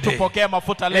oil today. Tupokee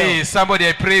mafuta leo. Hey, somebody,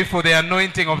 I pray for the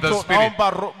anointing of the Spirit.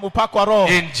 Tunaomba mpako wa Roho.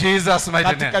 In Jesus' mighty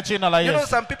name. Katika jina la Yesu. You know,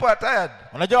 some people are tired.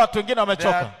 Unajua watu wengine They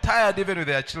wamechoka. are tired even with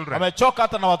their children. Wamechoka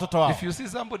hata na watoto wao. If you see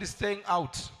somebody staying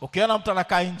out Ukiona mtu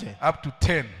anakaa nje up to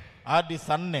 10 hadi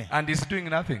saa 4 and is doing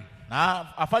nothing, na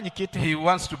afanyi kitu, he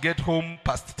wants to get home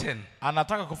past 10.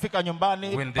 anataka kufika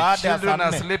nyumbani When the baada ya saa children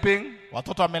are 4, sleeping,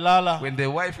 watoto wamelala, when the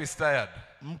wife is tired,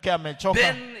 mke amechoka,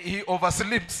 then he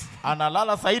oversleeps.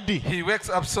 analala zaidi He wakes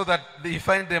up so that they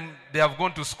find them, they have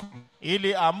gone to school.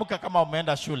 ili amke kama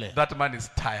umeenda shule. That man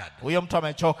is tired. Huyo mtu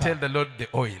amechoka. Tell the Lord the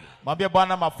oil. Mwambie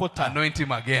Bwana mafuta. Anoint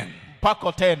him again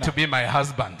Mpako tena. to be my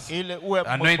husband. Ili uwe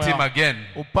Anoint him again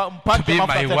mpake to be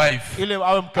mafuta my tena. wife. Ili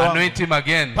awe mke wangu. Anoint him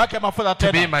again Mpake mafuta to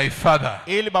be tena. my father.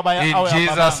 Ili baba In awe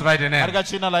Jesus' mighty name. Katika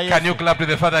jina la Yesu. Can you clap to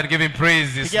the Father and give him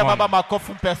praise this Pigia baba morning?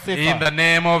 makofi, mpe sifa. In the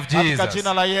name of Katika Jesus.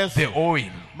 jina la Yesu. The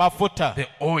oil. Mafuta. The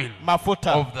oil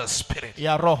Mafuta of the Spirit.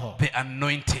 ya Roho. The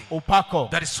anointing. Upako.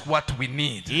 That is what we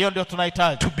need. Hiyo ndio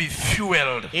tunahitaji. To be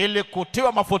fueled. Ili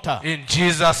kutiwa mafuta. In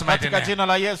Jesus' mighty Katika name. jina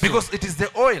la Yesu. Because it is the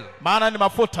oil maana ni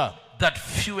mafuta that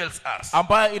fuels us.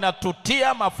 ambayo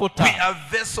inatutia mafuta. We are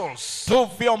vessels Tu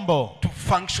vyombo to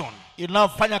function.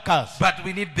 inafanya kazi. But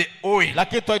we need the oil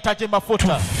Lakini tunahitaji to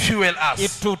mafuta fuel us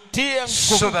itutie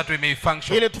so nguvu that we may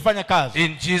function. ili tufanye kazi.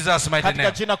 In Jesus' mighty Katika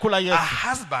name. jina kula A Yesu.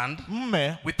 husband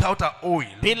Mme without a oil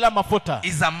bila mafuta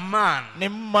is a man, ni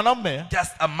mwanamume,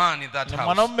 just a man in that ni house.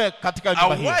 mwanamume katika A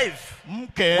nyumba hiyo. wife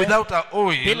Mke without a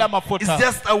oil bila mafuta is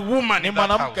just a woman ni in that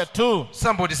mwanamke house. tu.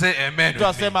 Somebody say amen. Mtu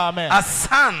with me. asema amen. A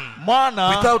son Mwana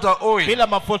without a oil bila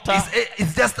mafuta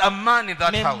is just a man in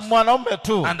that ni house. mwanaume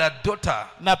tu. And a daughter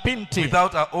Na binti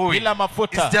without a oil bila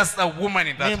mafuta is just a woman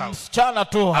in ni that house. msichana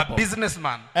tu A hapo.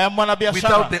 businessman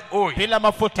Mwanabiashara without the oil bila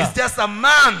mafuta is just a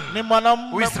man ni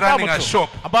mwanamume who is running a tu shop.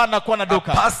 ambaye anakuwa na A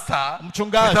duka. pastor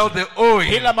Mchungaji without the oil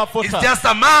bila mafuta is just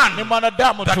a ni man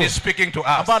mwanadamu that tu is speaking to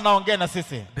ambaye us. anaongea na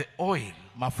sisi. The oil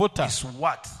Mafuta is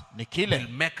what ni will kile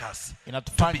make us to be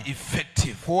inatufanya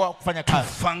effective, kuwa kufanya to kazi,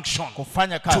 function,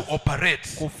 kufanya to kazi, operate,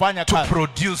 kufanya to kazi,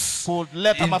 produce.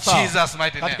 kuleta In mazao Jesus'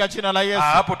 mighty name. katika jina la Yesu.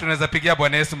 Hapo tunaweza pigia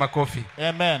Bwana Yesu makofi.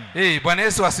 Amen. Hey, Bwana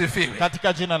Yesu asifiwe.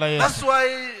 Katika jina la Yesu.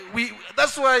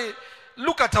 That's why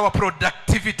look at our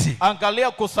productivity.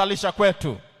 Angalia kusalisha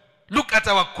kwetu. Look at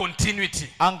our continuity.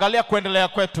 Angalia kuendelea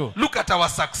kwetu. Look at our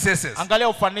successes. Angalia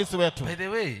ufanisi wetu. By the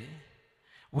way,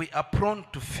 we are prone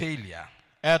to failure.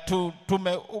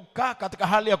 Tumeukaa katika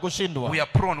hali ya kushindwa. We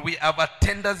are prone. We have a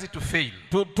tendency to fail.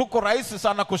 Tuko rahisi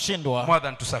sana kushindwa More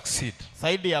than to succeed.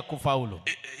 zaidi ya kufaulu.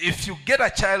 If you get a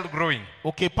child growing,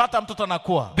 Ukipata mtoto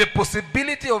anakuwa, the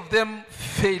possibility of them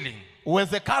failing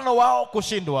uwezekano wao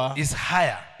kushindwa is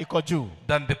higher iko juu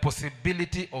than the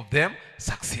possibility of them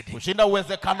succeeding. kushinda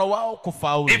uwezekano wao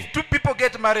kufaulu. If two people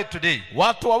get married today,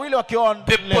 Watu wawili wakioa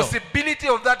the leo, possibility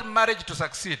of that marriage to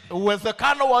succeed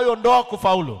uwezekano wa hiyo ndoa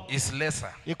kufaulu is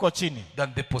lesser iko chini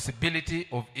than the possibility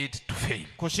of it to fail,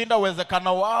 kushinda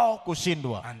uwezekano wao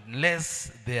kushindwa,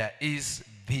 unless there is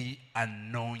the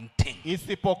anointing.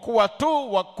 isipokuwa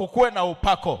tu kukuwe na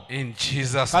upako. In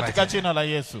Jesus' Katika mighty name. jina la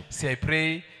Yesu. See, I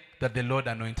pray that the Lord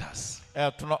anoint us.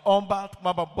 Tunaomba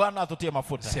kwamba Bwana atutie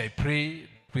mafuta. See, I pray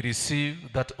we receive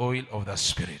that oil of the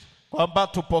Spirit. Kwamba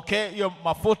tupokee hiyo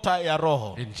mafuta ya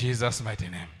Roho. In Jesus' mighty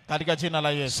name. Katika jina la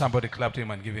Yesu. Somebody clap to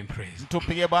him and give him praise.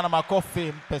 Tupigie Bwana makofi,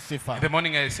 mpe sifa. In the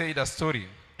morning I said a story.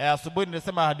 Asubuhi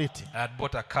nilisema hadithi. I had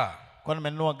bought a car. Kwa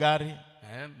nimenunua gari.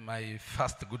 My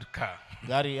first good car.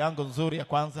 Gari yangu nzuri ya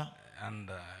kwanza. And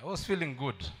I was feeling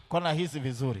good. Kwa nahisi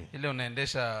vizuri. Ile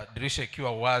unaendesha dirisha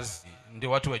ikiwa wazi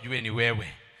ndio watu wajue ni wewe.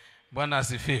 Bwana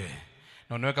asifiwe.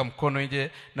 Na unaweka mkono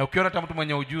nje na ukiona hata mtu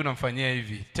mwenye ujui unamfanyia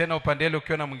hivi. Tena upande ile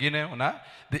ukiona mwingine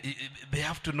they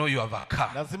have to know you have a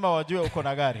car. Lazima wajue uko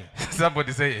na gari.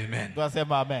 Somebody say amen.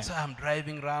 Tunasema amen. So I'm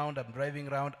driving around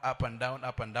up and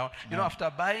down. You know,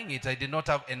 after buying it I did not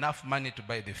have enough money to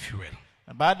buy the fuel.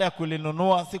 Baada ya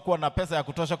kulinunua sikuwa na pesa ya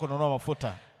kutosha kununua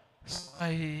mafuta. So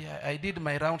I did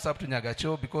my rounds up to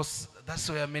Nyagacho because that's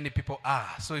where many people are.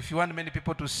 So if you want many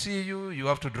people to see you, you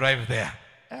have to drive there.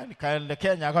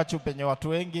 Nikaelekea Nyagacho penye watu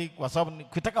wengi kwa sababu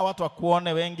nikitaka watu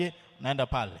wakuone wengi naenda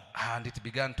pale. And it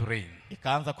began to rain.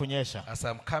 Ikaanza kunyesha. As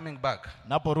I'm coming back,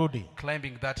 naporudi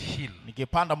climbing that hill,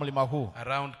 nikipanda mlima huu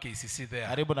around KCC there,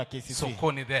 karibu na KCC,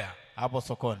 Sokoni there, hapo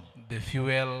sokoni, the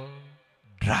fuel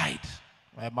dried.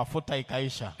 Mafuta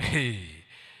ikaisha.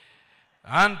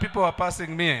 And people were passing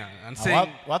me and saying,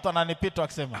 watu wananipita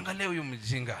wakisema, angalia huyu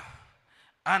mjinga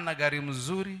ana gari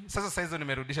mzuri. Sasa hizo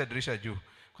nimerudisha dirisha juu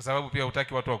kwa sababu pia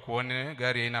hutaki watu wakuone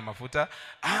gari haina mafuta.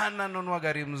 Ananunua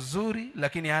gari mzuri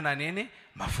lakini hana nini?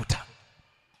 Mafuta.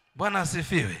 Bwana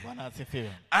asifiwe. Bwana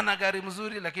asifiwe. Ana gari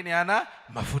mzuri lakini hana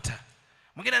mafuta.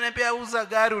 Mwingine ananiambia uza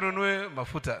gari ununue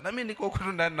mafuta. Na mimi niko huko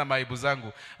ndani na maibu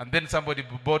zangu. And then somebody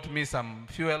bought me some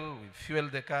fuel, we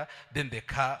fueled the car, then the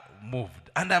car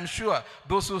moved. And I'm sure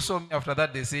those who saw me after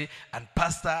that, they say, and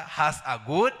pastor has a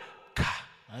good car.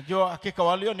 Najua hakika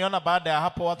walioniona baada ya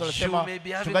hapo watu walisema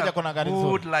mchungaji kuna gari nzuri.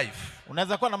 Good life.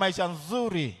 Unaweza kuwa na maisha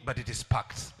nzuri, but it is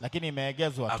packed. Lakini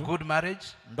imeegezwa tu. A good marriage,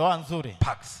 ndoa nzuri,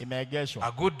 packed. Imeegeshwa.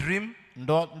 A good dream,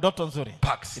 ndoto nzuri,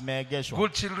 packed. Imeegeshwa.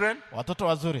 Good children, watoto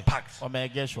wazuri, packed.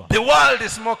 Wameegeshwa. The world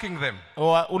is mocking them.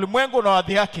 Ulimwengu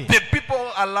unawadhihaki. The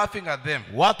people are laughing at them.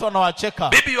 Watu wanawacheka.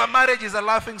 Maybe your marriage is a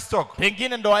laughing stock.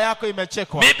 Pengine ndoa yako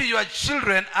imechekwa. Maybe your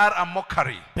children are a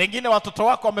mockery. Pengine watoto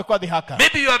wako wamekuwa dhihaka.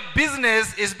 Maybe your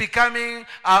business is becoming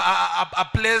a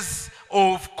place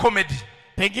of comedy.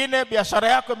 Pengine biashara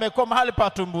yako imekuwa mahali pa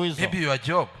tumbuizo. Maybe your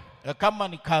job, kama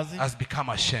ni kazi, has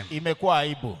become a shame. Imekuwa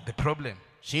aibu. The problem,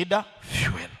 shida,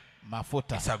 fuel.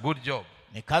 Mafuta. It's a good job,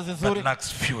 ni kazi nzuri, but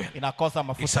lacks fuel. Inakosa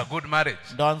mafuta. It's a good marriage,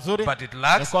 ndoa nzuri, but it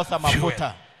lacks inakosa mafuta.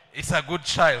 Fuel. It's a good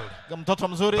child, mtoto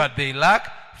mzuri, but they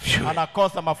lack fuel.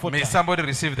 Anakosa mafuta. May somebody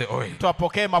receive the oil.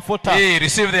 Tuapokee mafuta. Hey,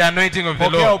 receive the anointing of the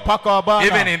Lord. Upako wa Bwana.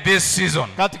 Even in this season.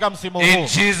 Katika msimu huu. In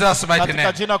Jesus' mighty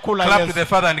name. Clap to the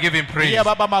Father and give him praise. Pia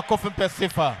Baba makofi mpe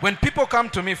sifa. When people come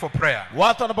to me for prayer,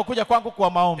 watu wanapokuja kwangu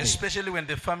kwa maombi, especially when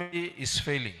the family is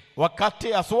failing,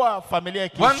 wakati aswa familia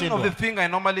ikishindwa, one of the things I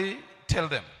normally tell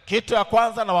them, kitu ya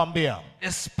kwanza nawaambia,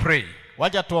 let's pray.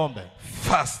 Waja tuombe.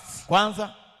 Fast. Kwanza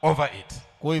over it.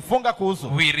 Kuifunga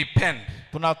kuhusu. We repent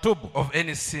tunatubu of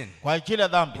any sin. Kwa kila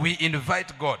dhambi. We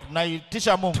invite God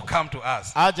tunaitisha Mungu to come to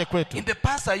us. Aje kwetu. In the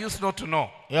past I used not to know.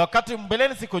 Wakati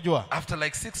mbeleni sikujua. After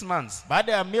like 6 months,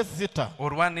 baada ya miezi 6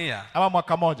 or 1 year, ama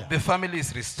mwaka moja, the family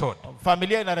is restored.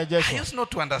 Familia inarejeshwa. I used not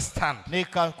to understand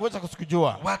nikakuja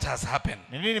kusikujua what has happened.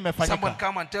 Ni nini imefanyika? Someone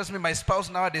come and tells me my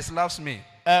spouse nowadays loves me.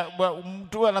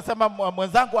 Mtu anasema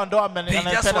mwenzangu wa ndoa they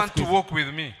just want to walk with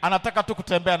me. Anataka tu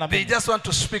kutembea na mimi. They just want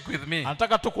to speak with me.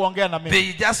 Anataka tu kuongea na mimi.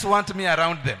 They just want me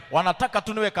around them. Wanataka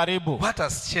tu niwe karibu. What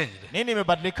has changed? Nini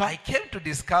imebadilika? I came to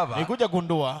discover nikuja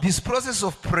gundua this process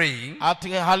of praying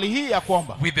ati hali hii ya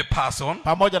kuomba with the person,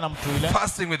 pamoja na mtu yule,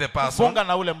 fasting with the person, kufunga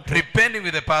na ule mtu, repenting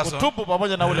with the person, kutubu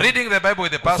pamoja na ule, reading the Bible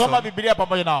with the person, kusoma Biblia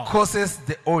pamoja nao, causes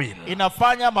the oil,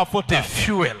 inafanya mafuta, the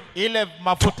fuel, ile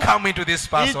mafuta to come into this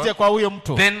person. ije kwa huyo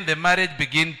mtu. Then the marriage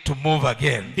begin to move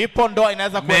again. Ndipo ndoa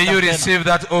inaweza kuenda tena. May you receive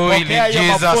that oil in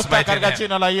Jesus' mighty name.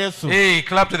 Jina la Yesu. Hey,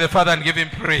 clap to the Father and give him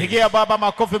praise. Pigia Baba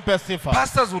makofi mpe sifa.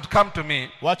 Pastors would come to me.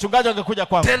 Wachungaji wangekuja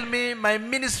kwangu. Tell me my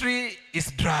ministry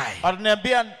is dry.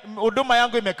 Ananiambia huduma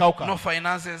yangu imekauka. No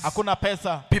finances. Hakuna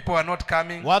pesa. People are not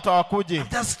coming. Watu hawakuji. I'm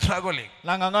just struggling.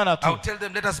 Nangangana tu. I'll tell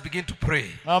them let us begin to pray.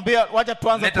 Naambia wacha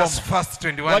tuanze kuomba. Let us fast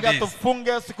 21 days. Wacha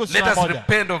tufunge siku 21. Let us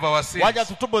repent of our sins. Wacha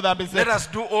tutubu dhambi zetu. Let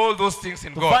us do all those things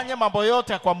in God. Tufanye mambo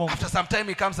yote kwa Mungu. After some time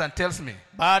he comes and tells me.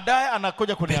 Baadaye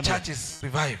anakuja kuniambia. The church is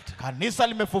revived. Kanisa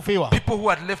limefufiwa. People who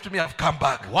had left me have come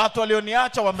back. Watu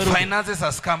walioniacha wamerudi. Finances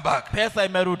has come back. Pesa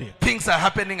imerudi. Things are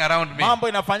happening around me. Mambo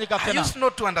inafanyika tena. I used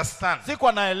not to understand.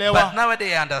 Sikuwa naelewa. But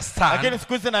nowadays I understand. Lakini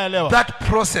siku hizi naelewa. That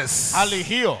process hali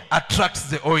hiyo attracts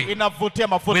the oil. Inavutia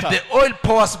mafuta. When the oil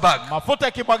pours back mafuta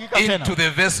ikimwagika tena into the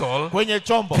vessel, kwenye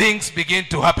chombo, things begin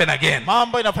to happen again.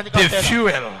 Mambo inafanyika the tena.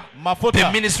 Fuel, mafuta,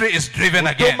 the ministry is driven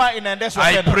again.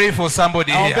 I pray for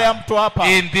somebody here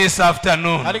in this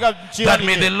afternoon that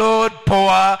may the Lord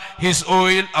pour his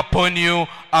oil upon you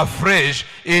afresh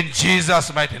in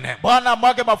Jesus' mighty name.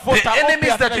 The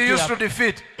enemies that you used to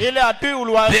defeat, they are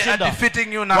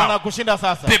defeating you now.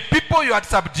 The people you had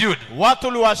subdued,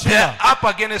 they are up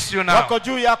against you now.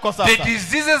 The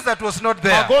diseases that was not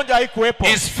there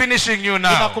is finishing you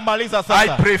now.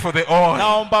 I pray for the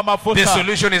oil. The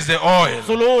solution is the oil.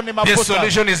 The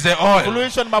solution is the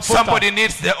oil. Somebody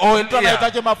needs the oil here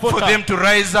for them to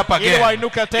rise up again.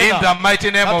 In the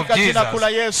mighty name of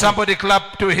Jesus. Somebody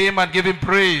clap to him and give him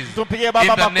praise. In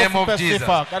the name of Jesus.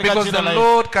 Because the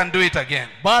Lord can do it again.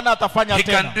 He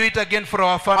can do it again for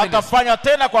our families.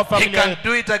 He can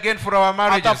do it again for our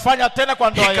marriages. He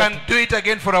can do it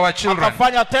again for our children.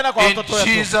 In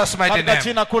Jesus' mighty name.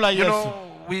 You know,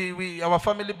 our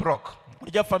family broke.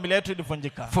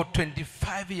 For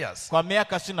 25 years,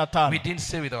 we didn't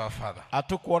stay with our father.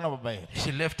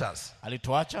 He left us.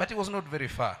 But it was not very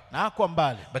far.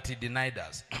 But he denied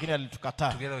us.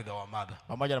 Together with our mother.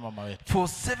 For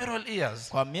several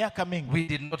years, we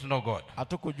did not know God.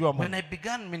 When I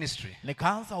began ministry, I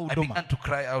began to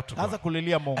cry out to God.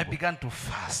 I began to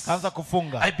fast.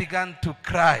 I began to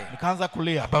cry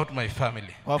about my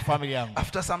family.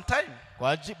 After some time,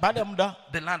 baada ya muda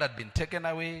the land had been taken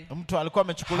away, mtu alikuwa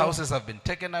amechukuliwa, houses have been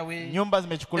taken away, nyumba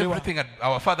zimechukuliwa, everything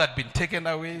our father had been taken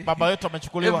away, baba yetu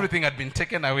amechukuliwa, everything had been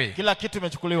taken away. kila kitu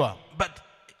imechukuliwa. But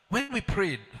when we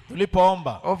prayed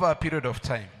Tulipoomba over a period of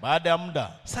time, baada ya muda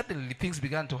suddenly things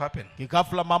began to happen.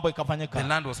 kikafla mambo The ikafanyika,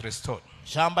 land was restored.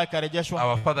 shamba ikarejeshwa,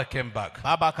 Our father came back.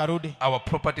 baba akarudi, Our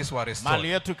properties were mali restored.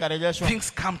 yetu ikarejeshwa,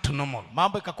 Things come to normal.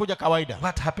 mambo ikakuja kawaida.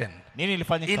 What happened? Nini In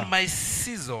ilifanyika? my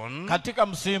season Katika of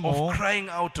msimu crying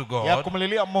out to ya God,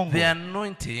 kumlilia Mungu, the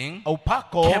anointing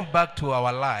upako came back to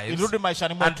our lives. ilirudi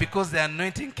maishani And mwetu, because the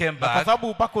anointing came na kwa back, sababu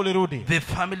upako ulirudi, the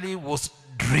family was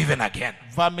driven again.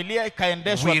 familia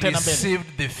ikaendeshwa We tena mbele,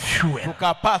 received the fuel.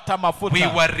 tukapata We mafuta,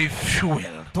 were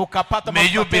refueled. tukapata May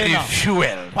you mafuta be tena,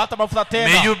 refueled. pata mafuta May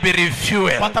tena, you be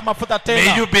refueled. pata mafuta May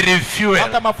you tena, be refueled.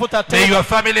 pata mafuta May tena, your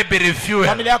family be refueled.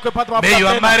 familia yako ipate May mafuta your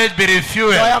tena, marriage be ndoa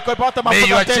refueled. yako ipate May your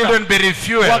mafuta children tena, be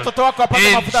refueled. watoto wako wapate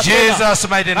In mafuta tena. Jesus'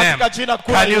 mighty name. Katika jina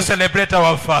kuu la Can you Yesu. celebrate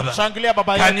our Father? Shangilia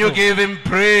baba Can you yetu give him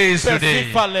praise Mpe today?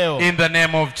 sifa leo. In the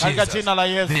name of katika Jesus. jina la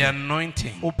Yesu. The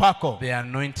anointing. Upako, The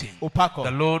anointing. upako.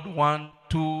 The Lord wants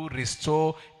to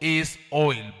restore his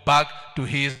oil back to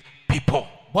his people.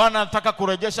 Bwana anataka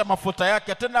kurejesha mafuta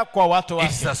yake tena kwa watu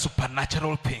It's wake. a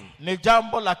supernatural thing. Ni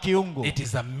jambo la kiungu, It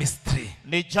is a mystery.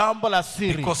 ni jambo la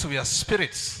siri, Because we are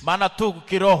spirits, maana tu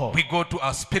kiroho we go to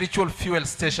a spiritual fuel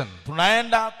station,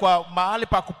 tunaenda kwa mahali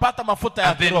pa kupata mafuta ya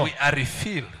and then kiroho we are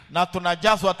refilled, na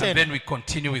tunajazwa and tena, then we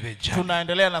continue with the journey.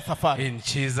 tunaendelea na safari In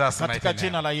Jesus' katika mighty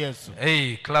jina name. la Yesu.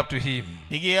 Hey, clap to him.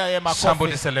 Pigia yeye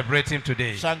Somebody makofi, celebrate him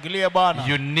today. shangilie Bwana.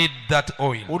 You need that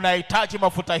oil Unahitaji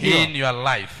mafuta in hiyo your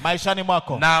life maishani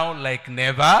mwako now like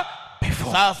never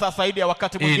before. sasa zaidi ya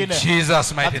wakati In mwingine,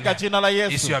 Jesus' mighty katika name. jina la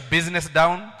Is Yesu. your business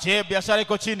down? Je, biashara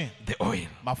iko chini? The oil.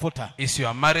 Mafuta. Is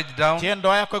your marriage down? Je,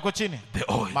 ndoa yako iko chini? The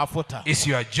oil. Mafuta. Is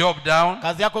your job down?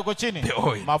 Kazi yako iko chini? The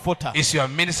oil. Mafuta. Is your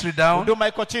ministry down? Huduma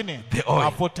iko chini? The oil.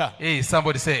 Mafuta. Hey,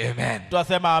 somebody say amen.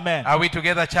 Tuasema amen. Are we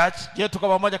together, church? Je, tuko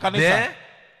pamoja kanisa? The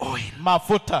oil.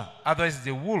 Mafuta. Otherwise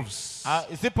the wolves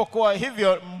Isipokuwa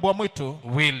hivyo mbwa mwitu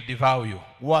will devour you. You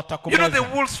know watakumeza. the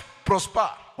wolves prosper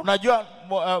Unajua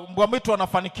mbwa mwitu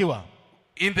wanafanikiwa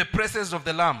in the presence of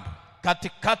the lamb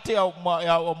katikati ya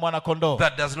mwanakondoo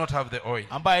that does not have the oil.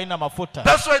 ambaye haina mafuta.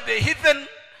 That's why the heathen,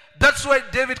 that's why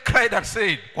David cried and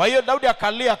said Kwa hiyo Daudi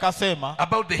akalia akasema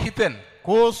about the heathen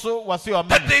kuhusu that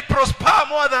wasioamini they prosper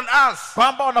more than us.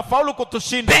 kwamba wanafaulu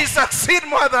kutushinda, They succeed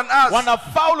more than us.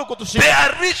 wanafaulu They kutushinda,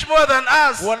 are rich more than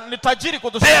us. ni tajiri Their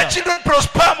kutushinda, children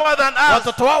prosper more than us.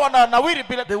 watoto wao wananawiri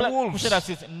bila The wolves. kushinda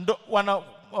sisi. Wana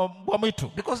mbwa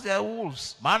mwitu, Because they are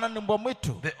wolves. maana ni mbwa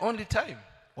mwitu. The only time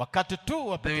Wakati tu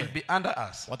wa they will pekee be under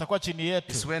us watakuwa chini is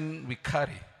yetu when we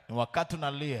carry ni wakati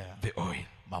tunalia the oil.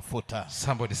 mafuta.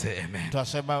 Somebody say amen.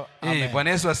 Tuasema Hey, amen. Bwana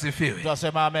Yesu asifiwe.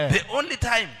 Tuasema amen. The only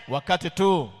time Wakati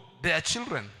tu their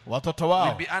children watoto will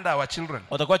wao be under our children,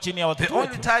 watakuwa chini ya the watoto only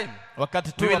wetu, time wakati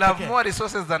we tu will wa have pekee more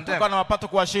resources than tutakuwa them na mapato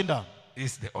kuwashinda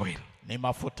is the oil. ni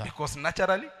mafuta. Because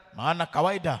naturally Maana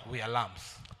kawaida we are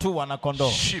lambs, tu wana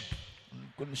kondoo, sheep,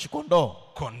 kondoo,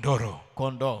 kondoro.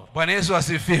 kondoo. Bwana Yesu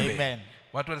asifiwe. Amen.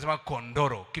 Watu wanasema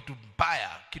kondoro, kitu mbaya,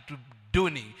 kitu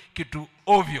duni, kitu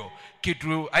ovyo,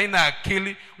 kitu haina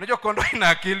akili. Unajua kondoo haina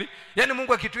akili? Yaani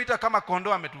Mungu akituita kama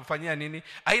kondoo ametufanyia nini?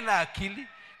 Haina akili.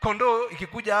 Kondoo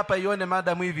ikikuja hapa ione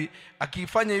madam hivi,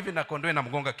 akifanya hivi na kondoo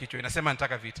inamgonga kichwa, inasema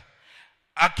nataka vita.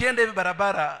 Akienda hivi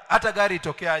barabara, hata gari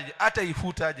itokeaje, hata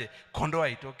ifutaje, kondoo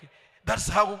haitoki.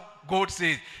 That's how God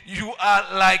says, you are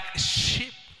like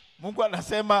sheep. Mungu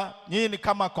anasema nyinyi ni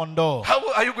kama kondoo.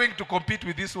 How are you going to compete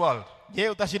with this world? Je,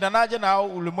 utashindanaje na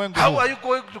ulimwengu How huu? are you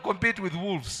going to compete with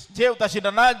wolves? Je,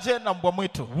 utashindanaje na mbwa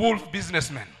mwitu? Wolf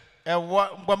businessmen,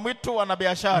 Mbwa mwitu wana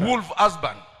biashara. wolf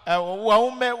husband,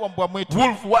 Waume wa mbwa mwitu.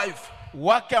 wolf wife,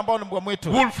 Wake ambao ni mbwa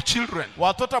mwitu. wolf children,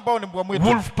 Watoto ambao ni mbwa mwitu.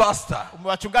 wolf pastor,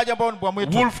 Wachungaji ambao ni mbwa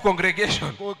mwitu. wolf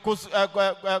congregation,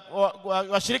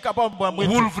 Washirika ambao ni mbwa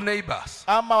mwitu. wolf neighbors.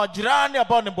 Ama wajirani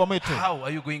ambao ni mbwa mwitu. How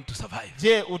are you going to survive?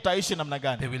 Je, utaishi namna They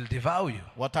gani? will devour you.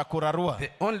 Watakurarua.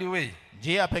 The only way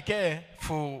Njia pekee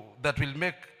that will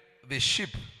make the sheep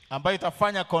ambayo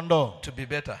itafanya kondoo to be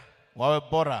better wawe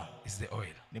bora is the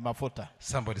oil. ni mafuta.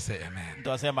 Somebody say amen.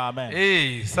 Tutasema amen.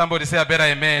 Hey, somebody say a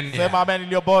better amen. Sema amen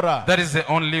iliyo bora. That is the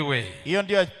only way. Hiyo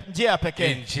ndio njia In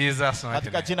pekee Jesus' mighty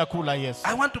katika name. jina kuu la Yesu.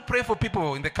 I want to pray for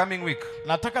people in the coming week.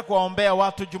 Nataka kuwaombea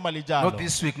watu juma lijalo. Not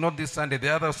this week, not this Sunday,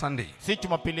 the other Sunday. Si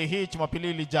Jumapili hii,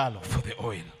 Jumapili lijalo. For the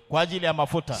oil. Kwa ajili ya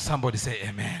mafuta. Somebody say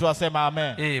amen. Tuasema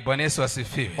amen. Hey, Bwana Yesu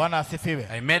asifiwe. Bwana asifiwe.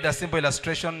 I made a simple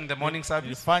illustration in the morning service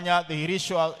Nilifanya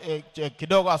dhihirisho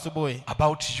kidogo asubuhi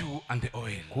about you and the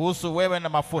oil. kuhusu kuhusu wewe na And I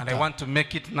mafuta. want to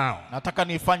make it now. Nataka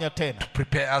niifanye tena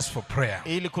Prepare us for prayer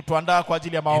ili kutuandaa kwa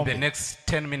ajili ya in the maombi next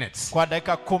 10 minutes. kwa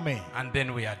dakika 10. And then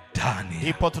we are done here.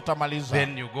 Ndipo tutamaliza.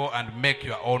 Then you go and make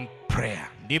your own prayer.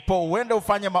 Ndipo uende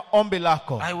ufanye maombi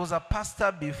lako. I was a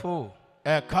pastor before,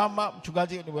 Kama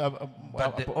mchungaji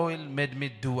but the oil made me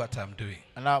do what I'm doing.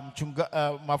 na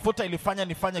mafuta ilifanya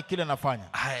nifanye kile nafanya.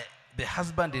 The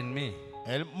husband in me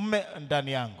Mume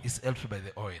ndani yangu is helped by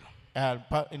the oil.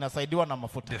 inasaidiwa na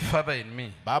mafuta. The father in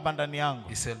me Baba ndani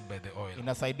yangu is helped by the oil.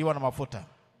 inasaidiwa na mafuta.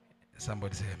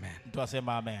 Somebody say amen. Mtu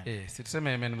asema amen. Si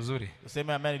tuseme amen mzuri.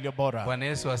 Useme amen iliyo bora. Bwana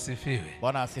Yesu asifiwe.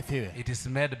 Bwana asifiwe. It is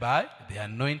made by the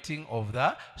anointing of the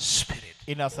Spirit.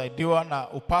 Inasaidiwa na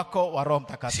upako wa Roho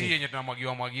Mtakatifu. Si yenye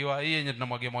tunamwagiwa, hii yenye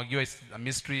tunamwagiwa is a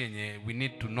mystery yenye we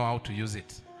need to know how to use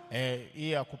it.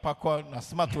 Hii ya kupakwa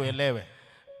nasema tuelewe.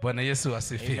 Bwana Yesu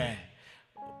asifiwe. Amen.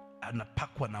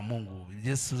 Anapakwa na Mungu.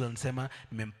 Yesu anasema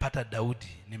nimempata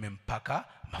Daudi, nimempaka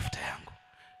mafuta yangu.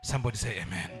 Somebody say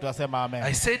amen. Mtu asema amen.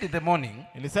 I said in the morning,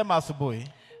 nilisema asubuhi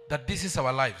that this is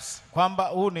our lives. kwamba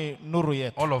huu ni nuru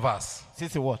yetu. All of us.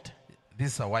 Sisi wote. This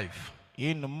is a wife.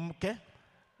 Hii ni mke.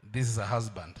 This is a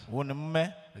husband. Huu ni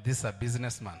mume. This is a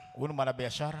businessman. Huu ni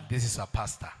mwanabiashara. This is a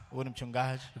pastor. Huu ni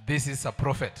mchungaji. This is a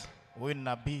prophet. Huu ni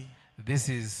nabii. This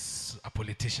is a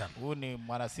politician. Huu ni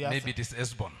mwanasiasa. Maybe it is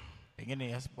Esbon.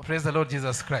 Pengine Esbon. Praise the Lord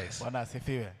Jesus Christ. Bwana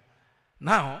asifiwe.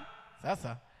 Now,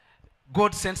 sasa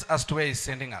God sends us to where He's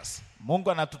sending us.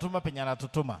 Mungu anatutuma penye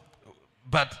anatutuma.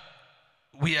 But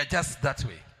we are just that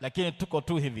way. Lakini tuko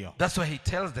tu hivyo. That's why He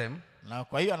tells them, na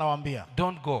kwa hiyo anawaambia,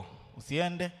 don't go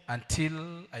usiende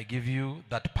until I give you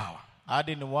that power.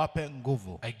 Hadi niwape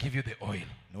nguvu. I give you the oil.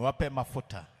 Niwape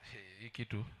mafuta. Hii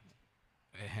kitu.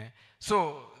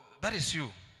 So that is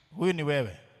you. Huyu ni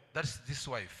wewe. That is this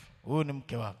wife. Huyu ni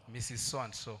mke wako. Mrs. So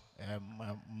and so.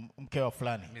 Mke wa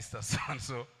fulani. Mr. So and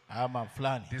so. Ama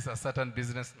fulani. This is a certain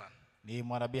businessman. Ni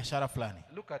mwanabiashara fulani.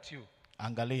 Look at you.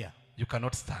 Angalia. You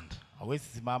cannot stand. Hawezi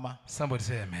simama. Somebody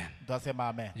say amen. Tutasema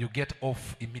amen. You get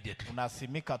off immediately.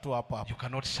 Unasimika tu hapo hapo. You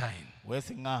cannot shine.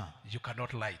 Huwezi ng'aa. You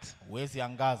cannot light. Huwezi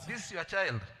angaza. This is your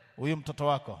child. Huyu mtoto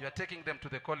wako. You are taking them to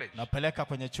the college. Napeleka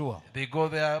kwenye chuo. They go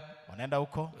there. Wanaenda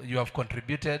huko. You have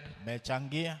contributed.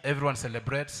 Umechangia. Everyone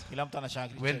celebrates. Kila mtu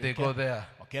anashangilia. When they go there,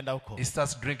 wakienda huko, he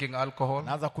starts drinking alcohol.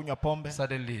 Anaanza kunywa pombe.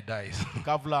 Suddenly he dies.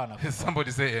 Kavulana.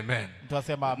 Somebody say amen. Mtu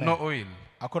asema amen. No oil.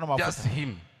 Hakuna mafuta. Just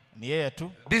him. Ni yeye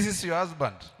tu. This is your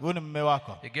husband. Huyu ni mume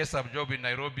wako. He gets a job in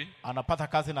Nairobi. Anapata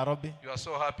kazi Nairobi. You are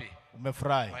so happy.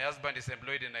 Umefurahi. My husband is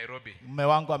employed in Nairobi. Mume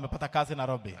wangu amepata kazi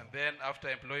Nairobi. And then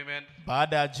after employment,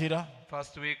 baada ya ajira,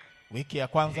 first week, wiki ya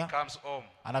kwanza, he comes home.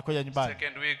 Anakuja nyumbani.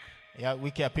 Second week, ya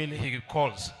wiki ya pili, he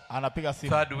calls. Anapiga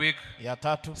simu. Third week, ya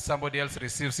tatu, somebody else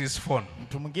receives his phone.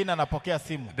 Mtu mwingine anapokea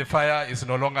simu. The fire is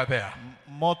no longer there.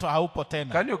 Moto haupo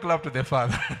tena. Can you clap to the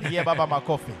Father? Pigie baba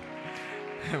makofi.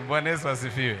 Bwana Yesu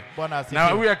asifiwe. Bwana asifiwe. Na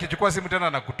huyu akichukua simu tena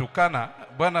na kutukana,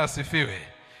 Bwana asifiwe.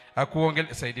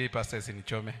 Akuongelea saidia pastor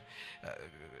isinichome.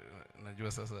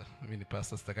 Najua sasa mimi ni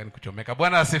pastor sitakani kuchomeka.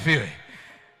 Bwana asifiwe.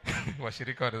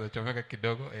 Washirika wanaweza chomeka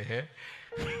kidogo,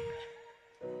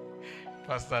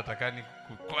 Pastor atakani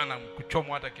kukwana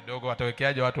kuchomwa hata kidogo,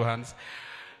 atawekeaje watu hands.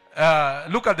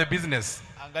 Look at the business.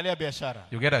 Angalia biashara.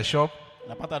 You get a shop.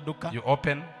 Napata duka. You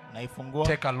open. Naifungua.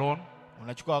 Take a loan.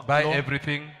 Unachukua buy loan.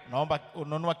 Everything. Naomba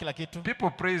ununua kila kitu. People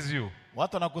praise you.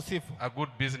 Watu wanakusifu. A good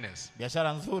business.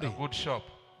 Biashara nzuri. A good shop.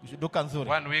 Duka nzuri.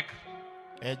 1 week.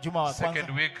 Juma wa kwanza.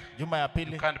 Second week. Juma ya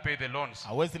pili. You can't pay the loans.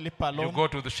 Hawezi lipa loan. You go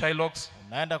to the Shylocks.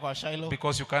 Unaenda kwa Shiloh.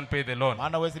 Because you can't pay the loan.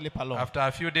 Maana hawezi lipa loan. After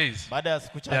a few days. Baada ya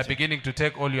siku chache. They are beginning to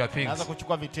take all your things. Unaanza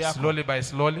kuchukua vitu yako. Slowly by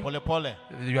slowly. Pole pole.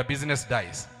 Your business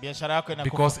dies. Biashara yako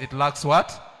inakufa. Because it lacks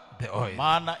what? The oil.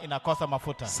 Maana inakosa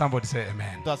mafuta. Somebody say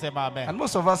amen. Tutasema amen. And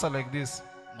most of us are like this.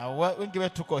 Na wengi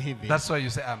wetu tuko hivi. That's why you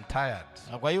say I'm tired.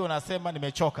 Na kwa hiyo unasema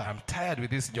nimechoka. I'm tired with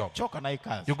this job. Choka na hii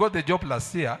kazi. You got the job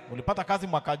last year. Ulipata kazi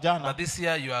mwaka jana. But this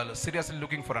year you are seriously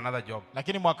looking for another job.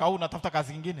 Lakini mwaka huu unatafuta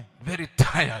kazi nyingine. Very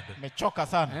tired. Umechoka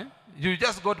sana. You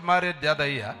just got married the other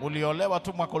year. Uliolewa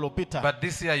tu mwaka uliopita. But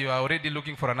this year you are already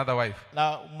looking for another wife.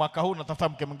 Na mwaka huu unatafuta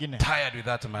mke mwingine. Tired with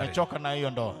that marriage. Umechoka na hiyo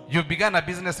ndoa. You began a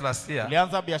business last year.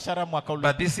 Ulianza biashara mwaka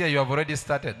uliopita. But this year you have already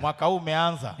started. Mwaka huu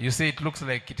umeanza. You say it looks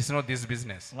like it is not this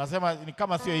business. Unasema ni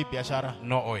kama sio hii biashara.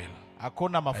 No oil.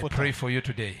 Hakuna mafuta. I pray for you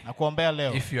today. Nakuombea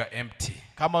leo. If you are empty.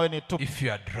 Kama wewe ni tupu. If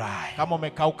you are dry. Kama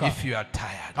umekauka. If you are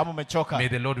tired. Kama umechoka. May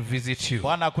the Lord visit you.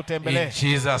 Bwana akutembelee. In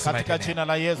Jesus' mighty katika name. jina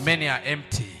la Yesu. Many are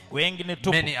empty. Wengi ni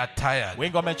tupu. Many are tired.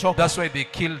 Wengi wamechoka. That's why they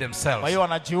kill Kwa themselves. hiyo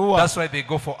wanajiua. That's why they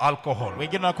go for alcohol.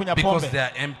 Wengine wanakunywa Because pombe. they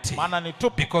are empty. Maana ni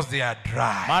tupu. Because they are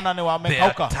dry. Maana ni They are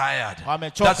wamekauka. tired.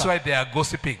 Wamechoka. That's why they are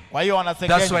gossiping. Kwa hiyo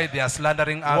wanasengenya. That's why they are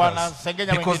slandering others.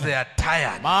 Wanasengenya Because wengine. they are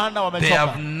tired. Maana They wamechoka.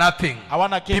 have nothing.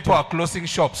 Hawana kitu. People are closing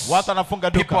shops. Watu wanafunga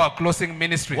duka. People are closing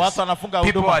ministries. Watu wanafunga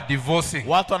People huduma. are divorcing.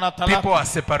 Watu wanatalaka. People are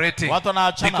separating. Watu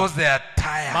wanaachana. Because they are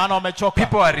tired. Maana wamechoka.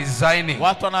 People are resigning.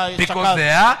 Watu wanachakaza. Because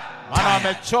they are Maana tired.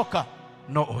 wamechoka.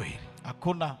 No oil.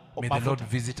 Hakuna May the Lord mafuta.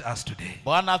 visit us today.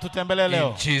 Bwana atutembelee In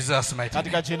leo Jesus' mighty name.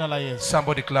 katika jina la Yesu.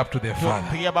 Somebody clap to their Father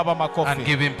Pigia Baba and makofi.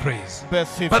 give him praise. Mpe But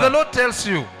the sifa. Lord tells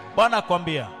you, Bwana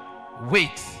akwambia,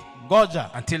 wait ngoja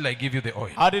until I give you the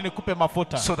oil hadi nikupe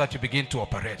mafuta so that you begin to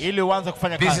operate. ili uanze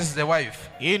kufanya This kazi. is the wife.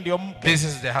 Hii ndio mke. This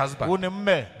is the Huyu husband. ni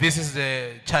mme. This is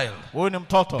the child. Huyu ni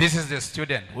mtoto. This is the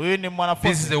student. Huyu ni This is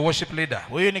mwanafunzi. the worship leader.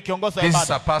 Huyu ni kiongozi wa This is a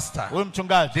ibada. pastor. Huyu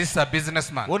mchungaji. This is a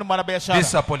businessman. Huyu ni This mwanabiashara.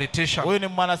 is a politician. Huyu ni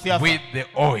mwanasiasa. With the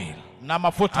oil. Na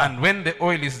mafuta. And when the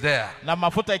oil is there Na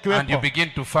mafuta and you ikiwepo, begin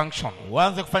to function,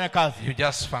 uanze kufanya kazi. you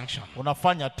just function.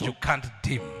 Unafanya tu. You can't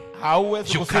dim.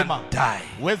 Hauwezi You kusema. can't die.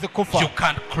 Huwezi You kufa.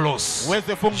 can't close.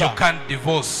 Huwezi You funga. can't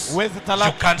divorce. Huwezi You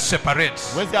talaka. can't separate.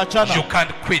 Huwezi achana. You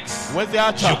can't quit. Huwezi You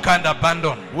acha. can't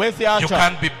abandon. Huwezi You acha.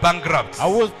 can't be bankrupt.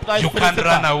 Hauwezi You can't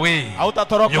run away.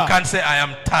 Hautatoroka. You can't say I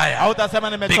am tired. Hautasema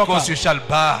nimechoka. Because you shall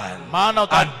burn Maana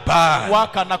and burn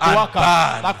utawaka na and kuwaka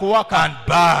burn na kuwaka and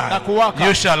burn. na kuwaka.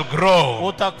 You shall grow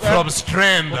Uta- from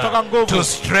strength kutoka nguvu to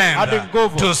strength hadi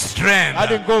nguvu. to strength,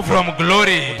 Hadi nguvu. from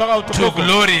glory Kutoka to utukufu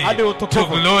glory hadi to utukufu.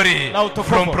 glory, Na utukufu.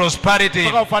 from prosperity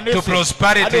Kutoka ufanisi to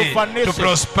prosperity hadi ufanisi. to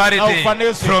prosperity, Na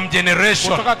ufanisi. from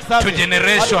generation Kutoka kizazi to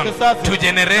generation hadi kizazi. to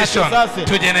generation Na kizazi.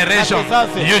 to generation. Na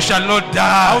kizazi. You shall not die.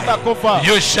 Hautakufa.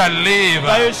 You shall live.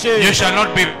 Utaishi. You shall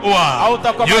not be poor.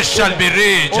 Hautakuwa You maskini. shall be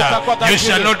rich. Utakuwa You tajiri.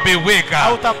 shall not be weak.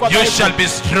 Hautakuwa You dhaifu. shall be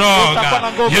strong. Utakuwa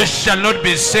na nguvu. You shall not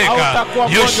be sick. Hautakuwa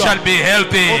You mgonjwa. shall be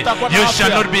healthy. Utakuwa na You afya.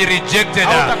 shall not be rejected.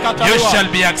 Hautakataliwa. You shall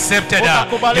be accepted.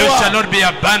 Utakubaliwa. You shall not be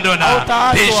abandoned.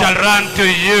 Hautaachwa. They shall run to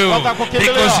you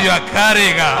Watakukimbilia. because you are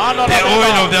carrying Maana the unabeba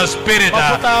oil of the Spirit.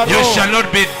 mafuta ya You Roho. shall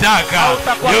not be dark.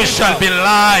 Hautakuwa You giza. shall be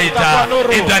light. Utakuwa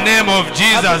nuru. In the name of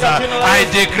Jesus, Katika jina la I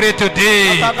Yesu. decree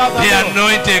today Natangaza the leo.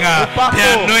 anointing, Upako. the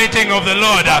anointing of the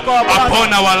Lord Upako wa Bwana.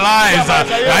 upon our lives.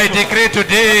 Maisha yetu. I decree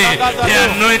today Natangaza the leo.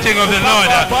 anointing of the Upako Lord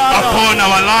wa Bwana. upon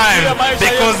our lives, Maisha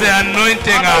because yetu. the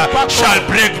anointing Upako. shall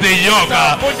break the yoke.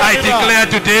 I declare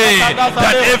today Natangaza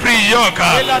that leo. every yoke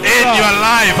in your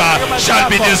life shall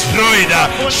be destroyed,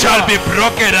 shall be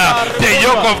broken. The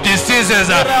yoke of diseases,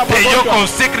 the yoke of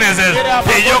sicknesses,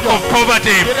 the yoke of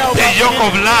poverty, the yoke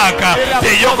of lack,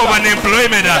 the yoke of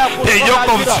unemployment, the yoke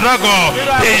of struggle,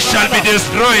 they shall be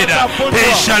destroyed.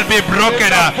 They shall be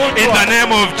broken. In the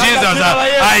name of Jesus,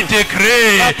 I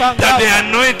decree that the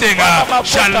anointing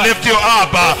shall lift you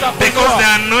up, because the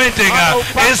anointing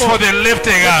is for the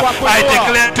lifting. I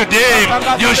declare today,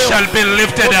 you shall be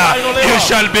lifted. You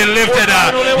shall be lifted.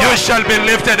 You shall be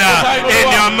lifted in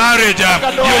your marriage.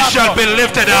 You shall be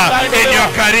lifted in your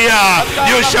career.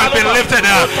 You shall be lifted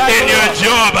in your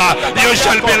job. You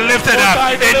shall be lifted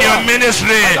in your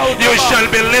ministry. You shall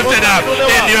be lifted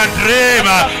in your dream.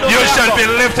 You shall be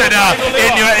lifted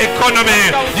in your economy.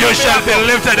 You shall be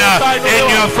lifted in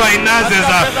your finances.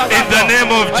 In the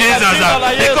name of Jesus,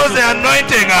 because the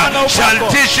anointing shall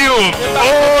teach you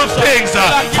all things.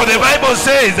 For the Bible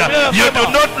says, you do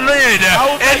not need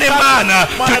any man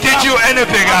to teach you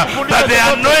anything, but the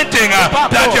anointing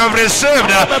that you have received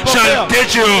shall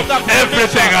teach you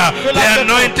everything. The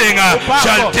anointing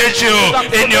shall teach you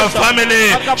in your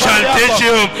family, shall teach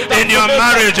you in your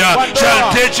marriage, shall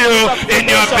teach you in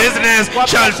your business,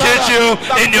 shall teach you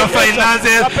in your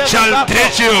finances, shall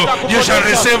teach you. You shall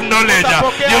receive knowledge,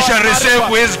 you shall receive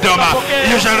wisdom,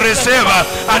 you shall receive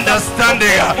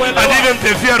understanding, and even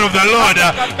the fear of the Lord,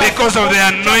 because of the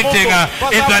anointing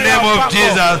in the name of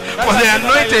Jesus. For the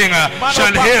anointing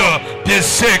shall heal the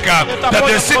sick, that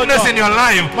the sickness in your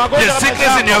life, the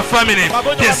sickness in your family,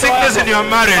 the sickness in your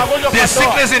marriage, the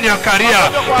sickness in your career,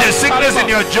 the sickness in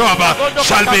your job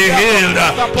shall be healed,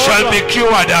 shall be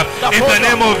cured in the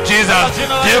name of Jesus.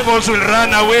 Devils will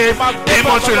run away,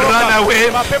 demons will run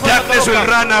away, darkness will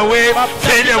run away,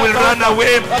 failure will run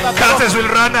away, cancers will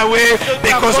run away,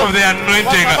 because of the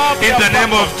anointing in the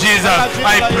name of Jesus.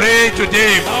 I pray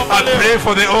today, I pray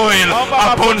for the oil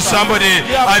upon somebody.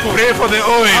 I pray for the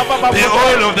oil, the the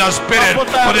oil of the Spirit.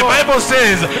 For the Bible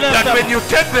says that when you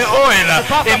take the oil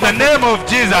in the name of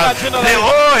Jesus, the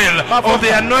oil of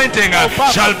the anointing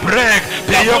shall break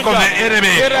the yoke of the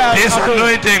enemy. This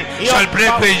anointing shall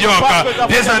break the yoke.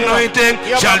 This anointing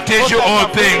shall teach you all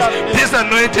things. This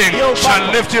anointing shall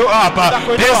lift you up.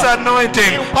 This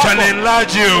anointing shall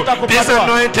enlarge you. This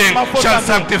anointing shall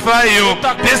sanctify you.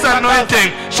 This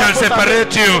anointing shall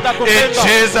separate you. In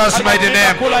Jesus' mighty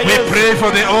name, we pray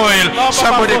for the oil.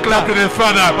 Somebody clap to the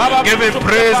Father. Give him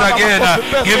praise again.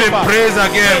 Give him praise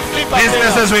again.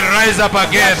 Businesses will rise up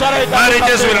again.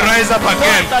 Marriages will rise up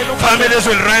again. Families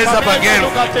will rise up again.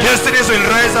 Destinies will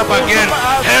rise up again.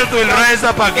 Health will rise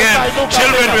up again.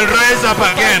 Children will rise up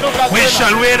again. We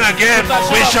shall win again.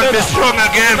 We shall be strong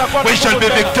again. We shall be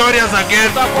victorious again.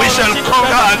 We shall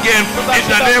conquer again. In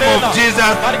the name of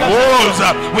Jesus, walls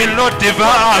will not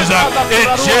devour us. In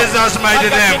Jesus' mighty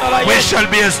name, we shall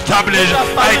be established.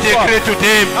 I decree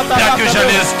today that you shall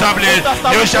establish.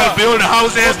 You shall build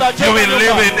houses. You will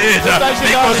live in it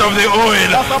because of the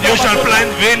oil. You shall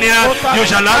plant vineyards. You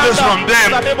shall harvest from them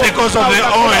because of the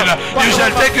oil. You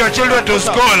shall take your children to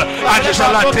school and you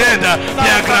shall attend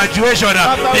their graduation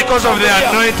because of the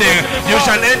anointing. You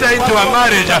shall enter into a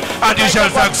marriage and you shall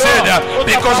succeed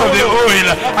because of the oil.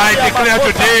 I declare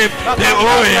today the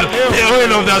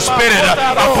oil of the Spirit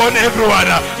upon everyone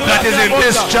that is in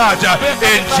this church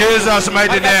in Jesus'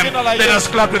 mighty name. Let us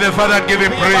clap to the Father and give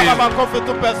him praise.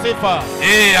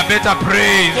 Hey, a better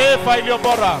praise.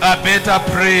 A better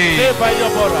praise.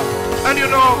 And you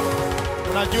know,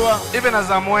 even as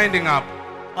I'm winding up,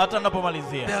 there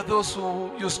are those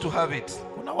who used to have it,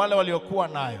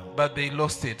 but they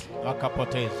lost it.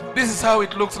 This is how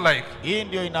it looks like.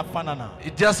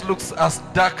 It just looks as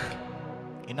dark,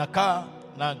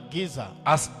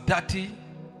 as dirty,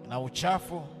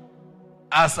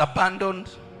 as abandoned,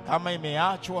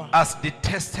 as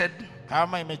detested,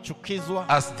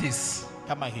 as this.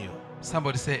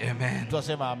 Somebody say amen.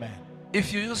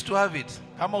 If you used to have it,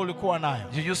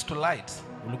 you used to light.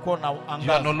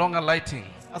 You are no longer lighting.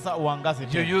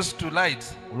 You used to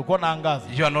light.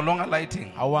 You are no longer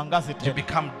lighting. You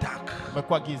become dark.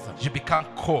 You become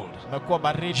cold.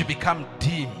 You become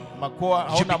dim.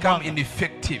 You become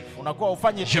ineffective.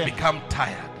 You become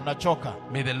tired.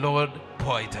 May the Lord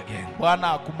pour it again.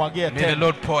 May the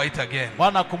Lord pour it again.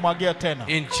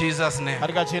 In Jesus' name.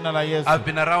 I've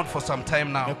been around for some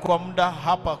time now.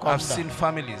 I've seen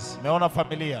families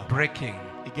breaking,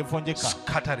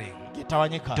 scattering,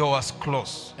 doors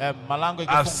closed.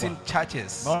 I've seen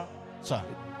churches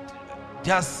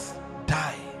just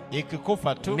die.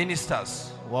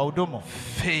 Ministers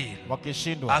fail.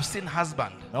 I've seen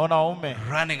husbands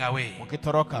running away,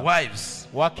 wives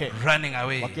running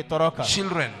away,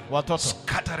 children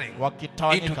scattering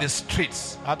into the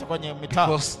streets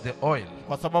because the oil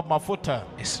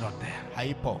is not there.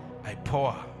 I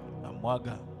pour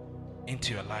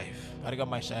into your life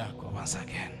once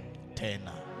again.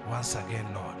 Once again,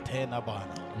 Lord.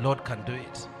 Lord can do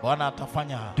it.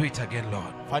 Do it again,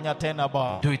 Lord.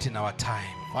 Do it in our time.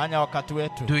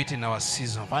 Do it in our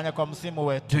season.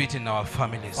 Do it in our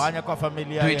families.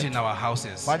 Do it in our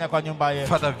houses.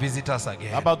 Father, visit us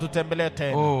again.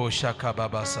 Oh, Shaka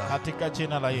Babasa.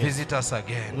 Visit us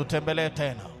again.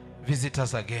 Visit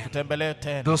us again.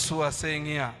 Those who are saying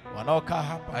here,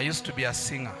 I used to be a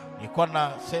singer,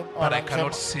 but I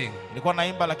cannot sing.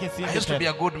 I used to be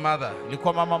a good mother,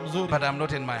 but I'm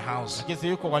not in my house.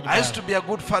 I used to be a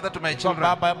good father to my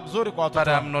children, but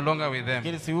I'm no longer with them.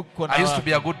 I used to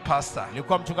be a good pastor,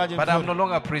 but I'm no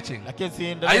longer preaching.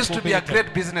 I used to be a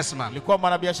great businessman,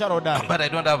 but I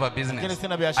don't have a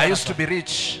business. I used to be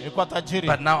rich,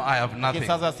 but now I have nothing.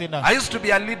 I used to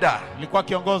be a leader,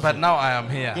 but now I am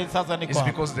here. It's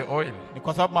because the oil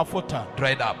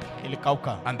dried up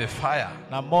and the fire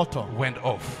went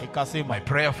off. My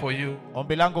prayer for you,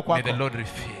 may the Lord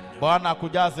refill.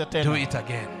 Do it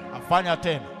again.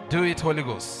 Do it, Holy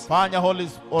Ghost.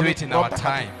 Do it in our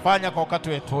time.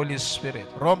 Holy Spirit,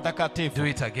 do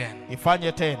it again.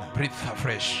 Breathe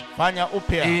afresh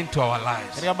into our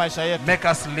lives. Make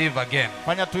us live again.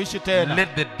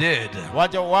 Let the dead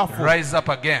rise up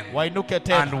again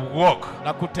and walk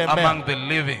among the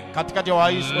living. Let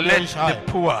the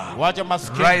poor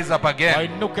rise up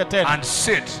again and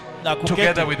sit na kuketi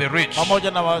together with the rich.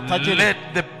 pamoja na matajiri.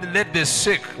 Let the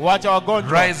sick Wacha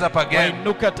wagonjwa rise up again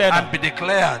wainuke tena and be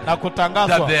declared na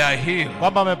kutangazwa that they are healed.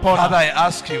 kwamba wamepona. Father, I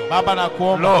ask you, Baba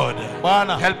nakuomba Lord,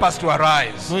 Bwana help us to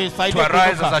arise, tuisaidie to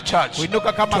arise kuinuka. as a church,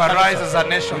 Kuinuka kama to arise kanisa. as a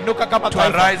nation, Kuinuka kama to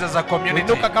taifa. arise as a community,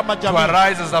 Kuinuka kama to jamii.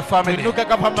 arise as a family, Kuinuka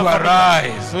kama to familia.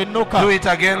 arise. Kuinuka. Do it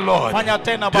again, Lord. Fanya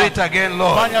tena Do Baba. it again,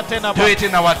 Lord. Fanya tena Do Baba. it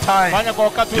in our time. Fanya kwa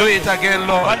wakati Do wetu. it again,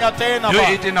 Lord. Fanya tena Do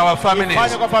Baba. it in our families.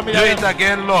 Fanya kwa familia Do yetu. it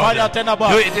again, Lord. Fanya tena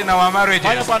Baba. Do it in our Fanya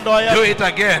marriages. kwa ndoa yetu. Do it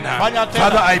again. Fanya tena.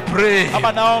 Father, I pray.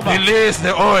 Baba naomba. Release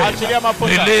the oil. Achilia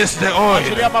mafuta. Release the oil.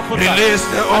 Achilia mafuta. Release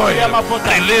the Achilia oil. mafuta.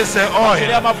 Release the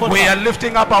Achilia oil. mafuta. We are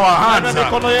lifting up our hands. Inua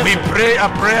mikono yetu. We pray a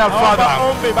prayer, Naomba Father,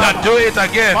 ombi, Baba. that do it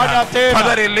again. Fanya tena.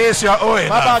 Father, release your oil.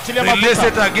 Baba, achilia Release mafuta.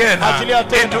 it again Achilia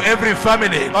tena. into every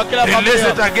family. Kwa kila Release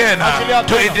familia. it again Achilia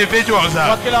to tena. individuals.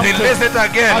 Kwa kila mtu. Release it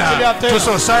again Achilia tena. to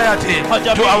society, Kwa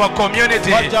jamii. to our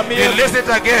community. Kwa jamii yetu. Release it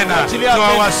again Achilia to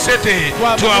tena. our city,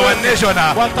 Kwa to mji our wetu. nation.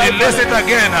 Kwa taifa Release it letu.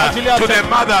 again Achilia to the tena.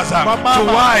 mothers, Kwa mama. to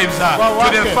wives, Kwa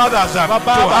to the wake. fathers, Kwa to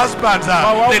baba. husbands.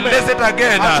 Kwa waume. Release it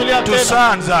again Achilia to tena.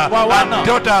 sons Kwa wana. and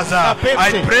daughters. Na binti.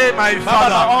 I pray, my Baba,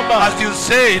 Father, naomba. as you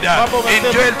said Baba, in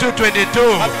umesema. Joel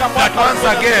 2:22, Katika that mwaka once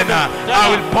again tena. I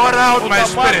will pour out my Utamwaga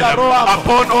spirit roho yako.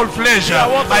 upon all flesh. Kila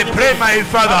wote I pray, my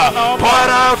Father, Baba, naomba. pour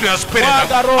out your spirit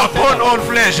Mwaga roho upon tena. all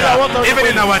flesh, Kila wote even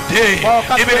in our day, Kwa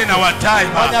wakati even in wetu. our time.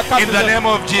 Fanya kazi In the zetu. name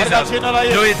of Katika Jesus, jina la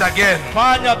Yesu. do it again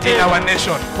Fanya in tena. our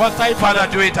nation. Kwa taifa Father,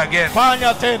 letu. do it again.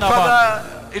 Fanya tena Baba. Father,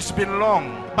 it's been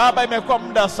long Baba, imekuwa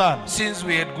muda sana since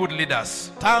we had good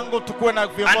leaders. tangu tukuwe na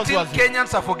viongozi Until wazuri,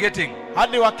 Kenyans are forgetting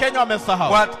hadi Wakenya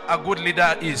wamesahau what a good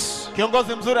leader is.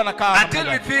 kiongozi mzuri anakaa Until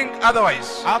namna we gani. think otherwise.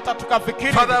 Hata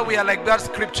tukafikiri Father, we are like that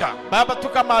scripture. Baba tu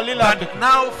kama lile andiko. That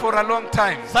now for a long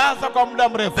time, Sasa kwa muda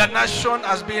mrefu the nation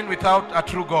has been without a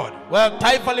true God.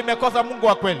 taifa limekosa Mungu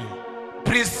wa kweli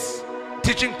Priests,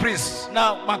 teaching priests,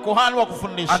 na makuhani wa and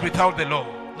kufundisha without the law.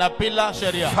 na bila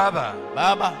sheria. Father,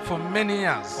 Baba, for many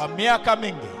years, kwa miaka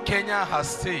mingi Kenya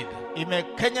has stayed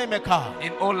Kenya imekaa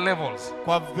in all levels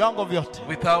kwa viwango vyote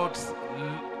without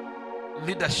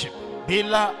leadership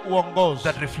bila uongozi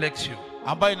that reflects you.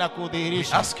 ambayo We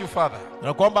inakudhihirisha. ask you, Father,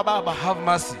 Tunakuomba Baba, have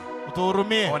mercy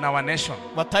utuhurumie on our nation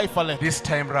kwa taifa letu this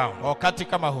time round. wakati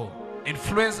kama huu.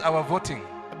 Influence our voting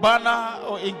Bwana,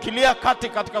 ingilia kati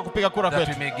katika kupiga kura that we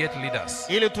kwetu may get leaders,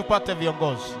 ili tupate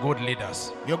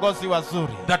viongozi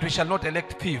wazuri. that we shall not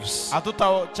elect thieves,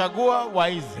 Hatutachagua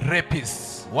waizi,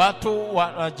 rapists, watu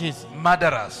wanajizi,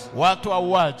 murderers, watu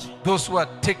auaji, those who are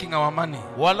taking our money,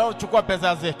 wanaochukua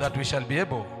pesa zetu, that we shall be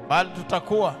able bali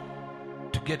tutakuwa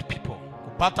to get people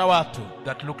kupata watu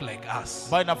that look like us.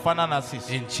 ambao inafanana na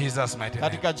sisi, In Jesus' mighty name.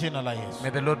 katika jina la Yesu.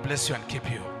 May the Lord bless you and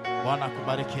keep you. Bwana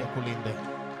akubariki akulinde.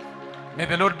 May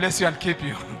the Lord bless you and keep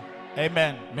you.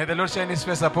 Amen. May the Lord shine his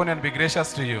face upon you and be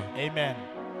gracious to you. Amen.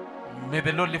 May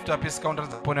the Lord lift up his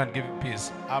countenance upon you and give you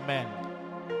peace. Amen.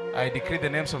 I decree the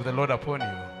names of the Lord upon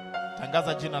you.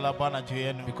 Tangaza jina la Bwana juu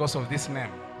yenu. Because of this name,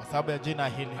 Kwa sababu ya jina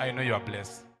hili, I know you are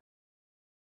blessed.